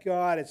 my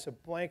God, it's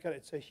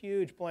a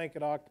huge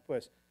blanket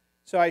octopus.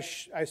 So I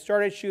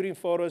started shooting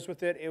photos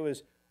with it. It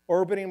was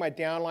orbiting my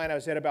downline. I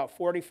was at about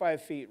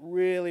 45 feet,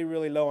 really,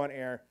 really low on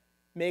air,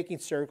 making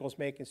circles.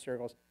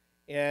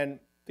 And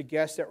the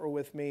guests that were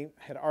with me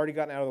had already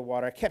gotten out of the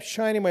water. I kept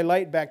shining my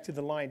light back to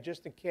the line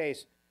just in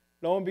case.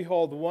 Lo and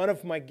behold, one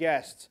of my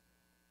guests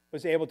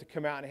was able to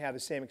come out and have the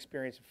same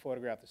experience and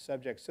photograph the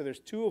subject. So there's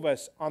 2 of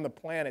us on the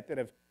planet that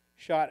have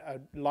shot a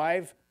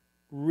live,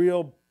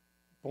 real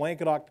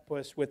blanket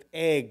octopus with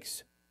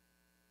eggs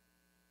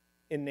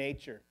in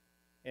nature.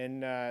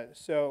 And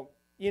so,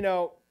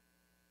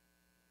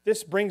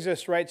 this brings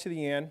us right to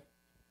the end.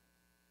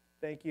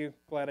 Thank you.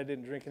 Glad I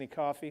didn't drink any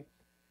coffee.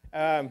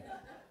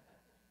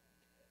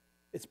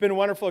 It's been a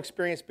wonderful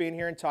experience being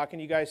here and talking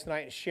to you guys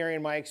tonight and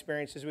sharing my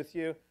experiences with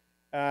you.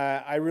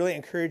 I really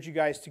encourage you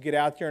guys to get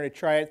out there and to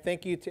try it.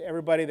 Thank you to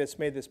everybody that's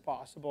made this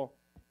possible,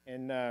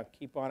 and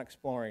keep on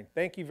exploring.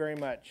 Thank you very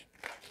much.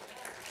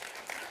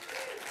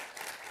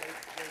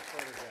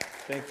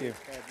 Thank you.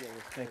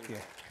 Thank you.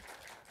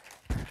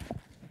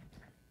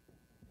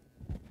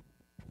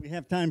 We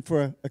have time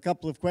for a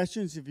couple of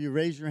questions. If you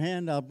raise your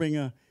hand, I'll bring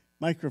a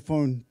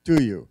microphone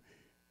to you.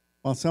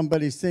 While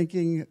somebody's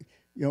thinking,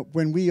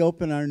 when we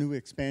open our new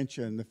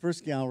expansion, the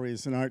first gallery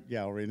is an art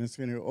gallery, and it's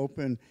going to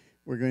open.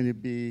 We're going to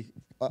be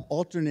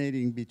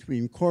alternating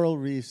between coral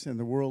reefs and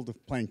the world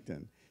of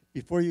plankton.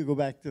 Before you go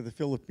back to the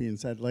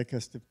Philippines, I'd like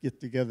us to get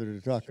together to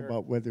talk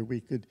about whether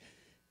we could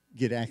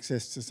get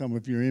access to some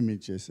of your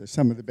images. They're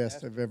some of the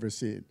best I've ever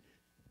seen.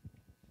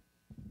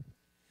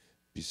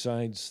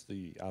 Besides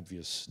the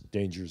obvious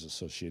dangers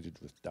associated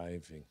with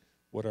diving,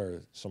 what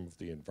are some of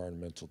the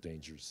environmental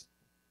dangers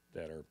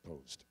that are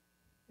posed?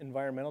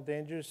 Environmental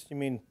dangers? You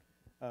mean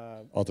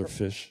Other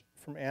fish,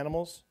 from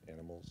animals?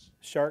 animals,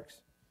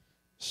 Sharks?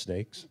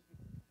 snakes?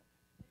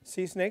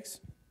 Sea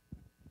snakes?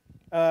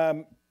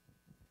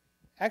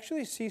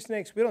 Actually, sea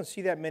snakes, we don't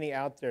see that many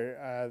out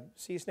there.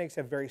 Sea snakes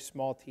have very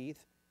small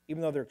teeth,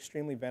 even though they're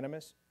extremely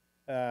venomous.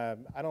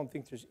 I don't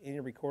think there's any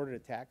recorded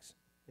attacks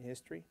in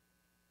history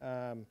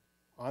on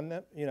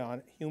them,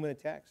 on human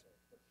attacks.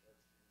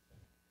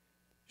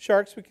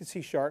 Sharks, we can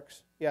see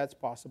sharks. Yeah, it's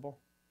possible.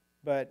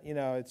 But,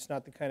 it's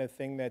not the kind of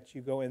thing that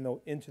you go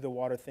into the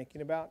water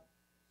thinking about.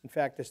 In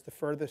fact, it's the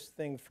furthest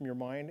thing from your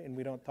mind, and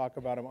we don't talk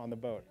about them on the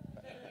boat.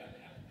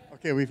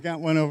 Okay, we've got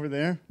one over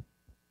there.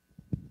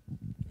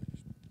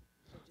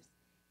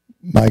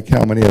 Mike,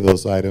 how many of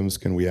those items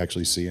can we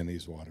actually see in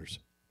these waters?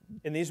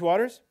 In these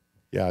waters?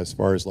 Yeah, as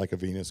far as like a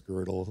Venus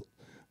girdle,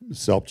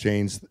 kelp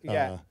chains,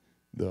 Yeah.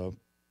 the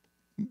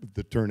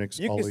turnix,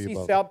 You all can of the see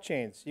above. kelp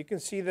chains. You can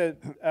see the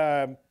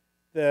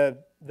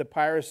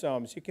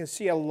pyrosomes. You can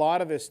see a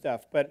lot of this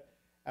stuff, but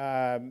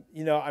I'm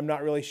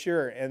not really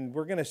sure. And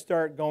we're going to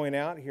start going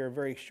out here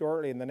very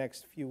shortly in the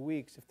next few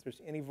weeks. If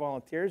there's any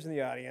volunteers in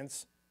the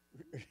audience,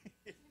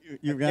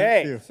 You've got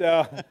okay. two.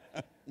 So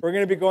we're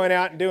going to be going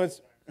out and doing.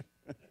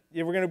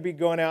 We're going to be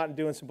going out and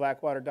doing some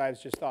blackwater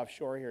dives just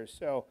offshore here.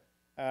 So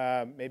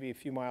maybe a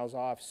few miles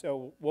off.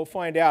 So we'll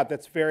find out.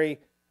 That's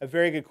a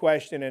very good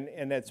question,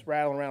 and that's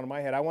rattling around in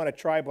my head. I want to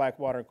try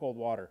blackwater and cold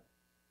water.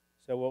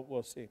 So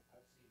we'll see.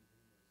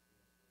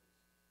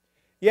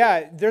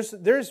 Yeah,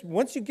 there's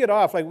once you get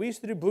off, like we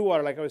used to do blue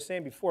water, like I was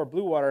saying before,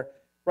 blue water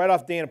right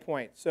off Dana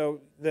Point. So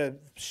the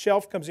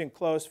shelf comes in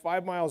close,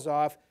 5 miles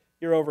off.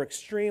 You're over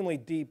extremely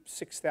deep,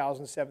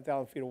 6,000,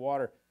 7,000 feet of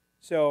water.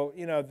 So,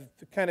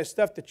 the kind of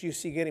stuff that you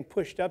see getting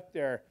pushed up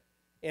there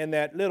and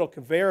that little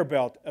conveyor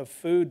belt of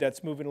food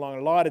that's moving along,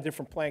 a lot of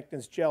different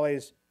planktons,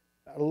 jellies,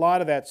 a lot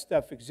of that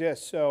stuff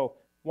exists. So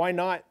why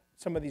not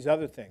some of these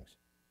other things?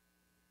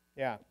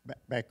 Yeah.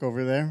 Back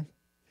over there.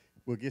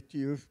 We'll get to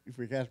you if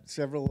we got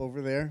several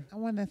over there. I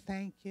want to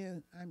thank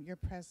you. Your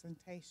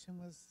presentation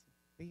was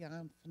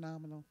beyond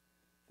phenomenal.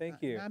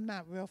 Thank you. I'm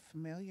not real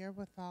familiar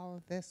with all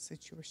of this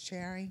that you were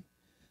sharing,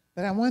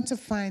 but I want to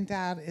find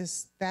out,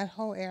 is that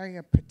whole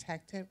area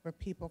protected where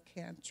people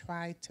can't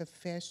try to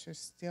fish or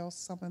steal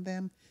some of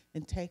them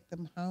and take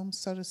them home,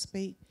 so to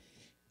speak?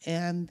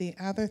 And the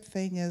other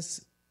thing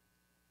is,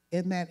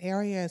 in that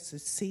area, is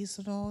it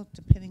seasonal,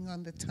 depending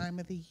on the time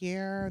of the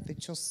year,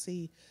 that you'll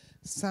see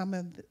some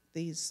of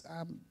these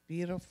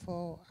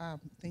beautiful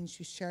things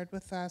you shared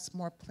with us,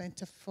 more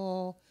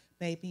plentiful,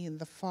 maybe in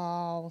the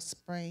fall,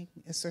 spring?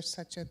 Is there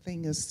such a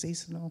thing as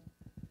seasonal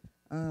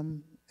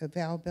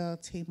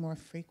availability, more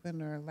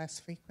frequent or less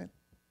frequent?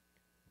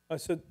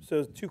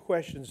 So 2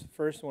 questions. The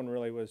first one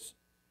really was,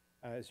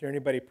 is there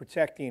anybody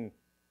protecting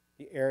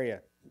the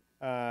area?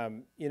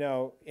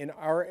 In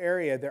our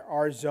area, there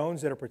are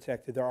zones that are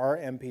protected. There are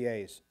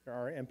MPAs. There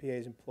are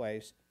MPAs in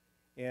place.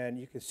 And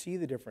you can see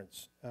the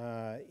difference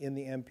in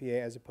the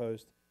MPA as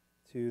opposed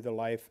to the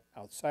life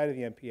outside of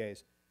the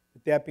MPAs.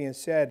 With that being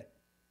said,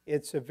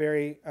 it's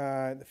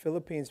the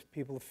Philippines,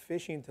 people are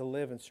fishing to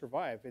live and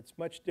survive. It's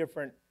much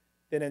different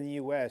than in the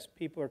U.S.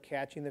 People are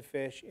catching the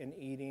fish and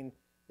eating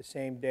the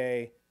same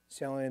day,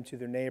 selling them to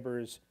their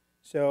neighbors.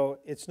 So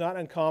it's not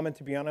uncommon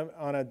to be on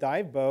a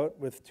dive boat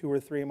with 2 or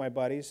 3 of my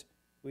buddies.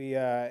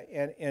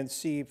 And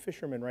see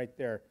fishermen right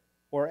there.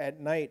 Or at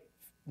night,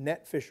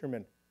 net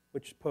fishermen,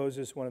 which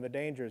poses one of the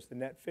dangers, the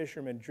net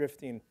fishermen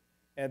drifting.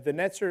 And the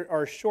nets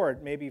are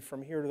short, maybe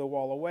from here to the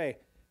wall away,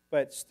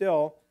 but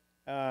still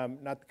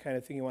not the kind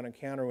of thing you want to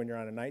encounter when you're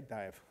on a night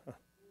dive.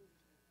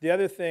 The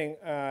other thing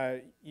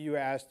you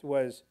asked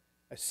was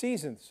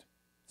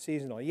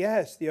seasonal.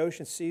 Yes, the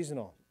ocean's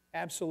seasonal,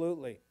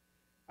 absolutely.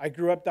 I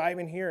grew up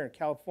diving here in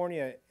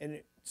California,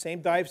 and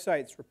same dive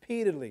sites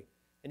repeatedly,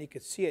 and you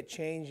could see it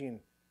changing,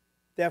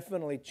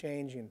 definitely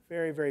changing,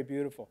 very, very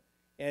beautiful.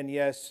 And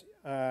yes,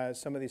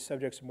 some of these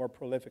subjects are more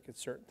prolific at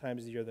certain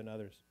times of the year than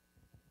others.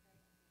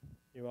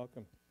 You're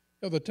welcome.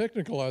 Yeah, the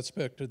technical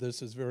aspect of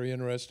this is very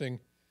interesting.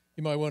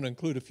 You might want to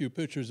include a few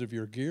pictures of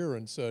your gear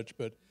and such,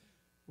 but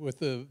with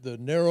the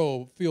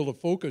narrow field of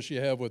focus you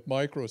have with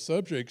micro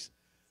subjects,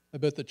 I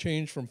bet the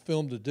change from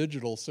film to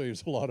digital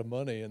saves a lot of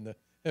money and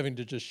having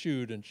to just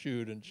shoot and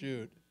shoot and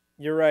shoot.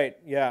 You're right,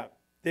 yeah.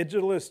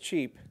 Digital is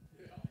cheap.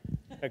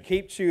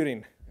 Keep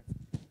shooting.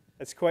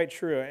 That's quite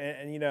true.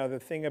 And you know, the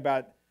thing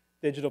about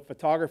digital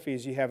photography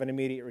is you have an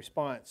immediate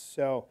response.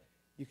 So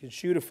you can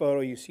shoot a photo,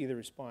 you see the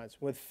response.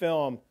 With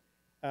film,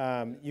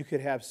 you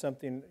could have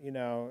something, you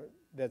know,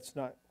 that's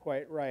not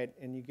quite right,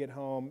 and you get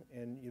home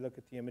and you look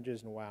at the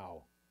images and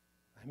wow,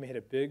 I made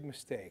a big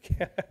mistake.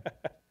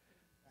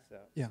 So.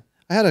 Yeah,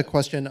 I had a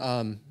question.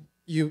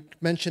 You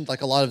mentioned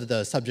like a lot of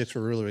the subjects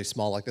were really, really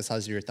small, like the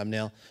size of your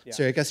thumbnail. Yeah.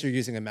 So I guess you're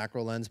using a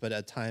macro lens, but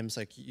at times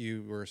like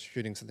you were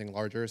shooting something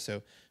larger. So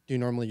do you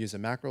normally use a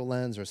macro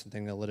lens or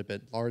something a little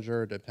bit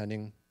larger,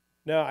 depending?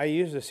 No, I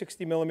use a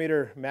 60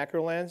 millimeter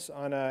macro lens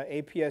on a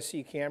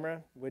APS-C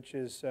camera, which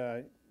is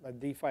a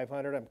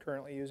D500 I'm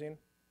currently using.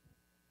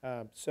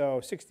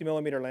 So 60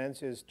 millimeter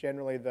lens is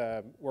generally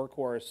the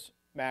workhorse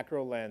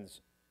macro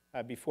lens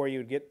before you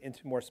would get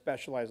into more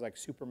specialized like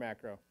super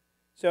macro.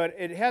 So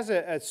it has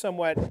a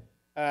somewhat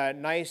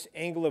nice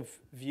angle of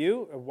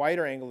view, a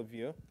wider angle of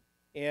view,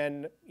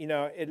 and you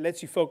know it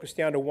lets you focus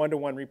down to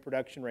 1-to-1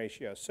 reproduction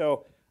ratio.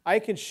 So I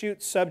can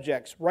shoot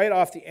subjects right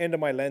off the end of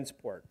my lens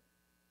port.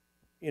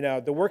 You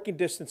know, the working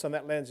distance on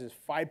that lens is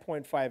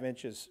 5.5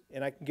 inches,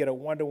 and I can get a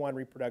 1-to-1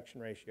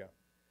 reproduction ratio.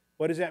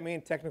 What does that mean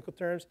in technical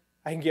terms?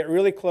 I can get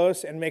really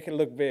close and make it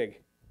look big.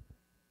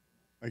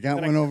 I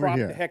got Then one I over crop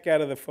here. the heck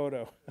out of the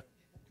photo.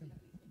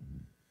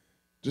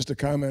 Just a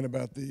comment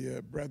about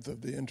the breadth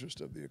of the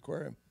interest of the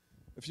aquarium.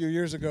 A few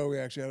years ago, we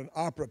actually had an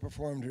opera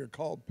performed here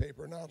called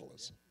Paper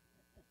Nautilus.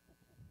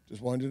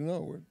 Just wanted you to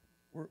know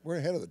we're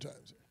ahead of the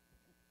times.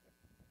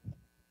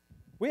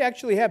 We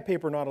actually have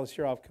paper nautilus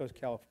here off Coast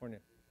California,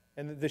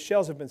 and the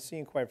shells have been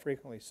seen quite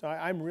frequently. So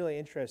I'm really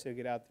interested to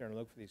get out there and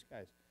look for these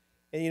guys.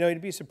 And you know,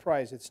 you'd be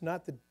surprised. It's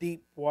not the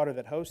deep water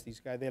that hosts these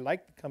guys. They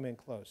like to come in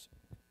close.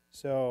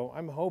 So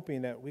I'm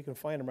hoping that we can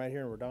find them right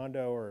here in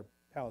Redondo or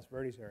Palos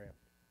Verdes area.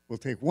 We'll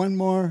take one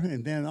more,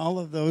 and then all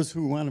of those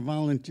who want to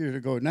volunteer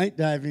to go night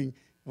diving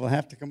will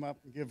have to come up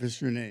and give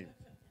us your name.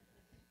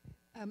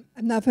 I'm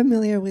not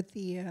familiar with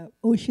the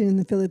ocean in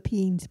the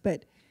Philippines,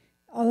 but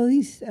all of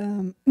these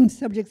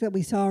subjects that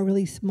we saw are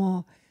really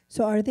small.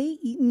 So are they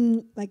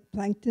eating like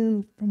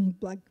plankton from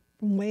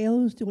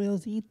whales? Do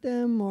whales eat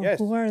them, or Yes.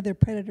 who are their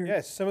predators?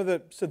 Yes, some of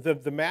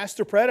the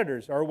master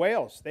predators are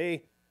whales.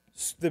 The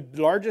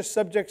largest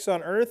subjects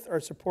on Earth are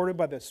supported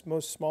by the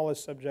most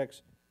smallest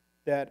subjects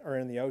that are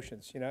in the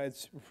oceans. You know,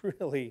 it's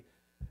really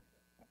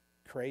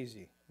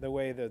crazy the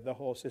way the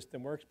whole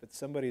system works, but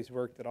somebody's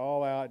worked it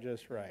all out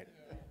just right.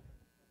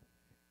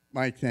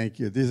 Mike, thank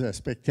you. These are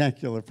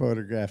spectacular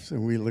photographs,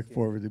 and we look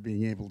forward to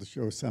being able to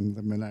show some of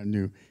them in our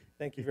new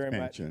Thank you very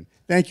much. expansion.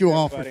 Thank you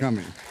all for Everybody.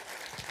 coming.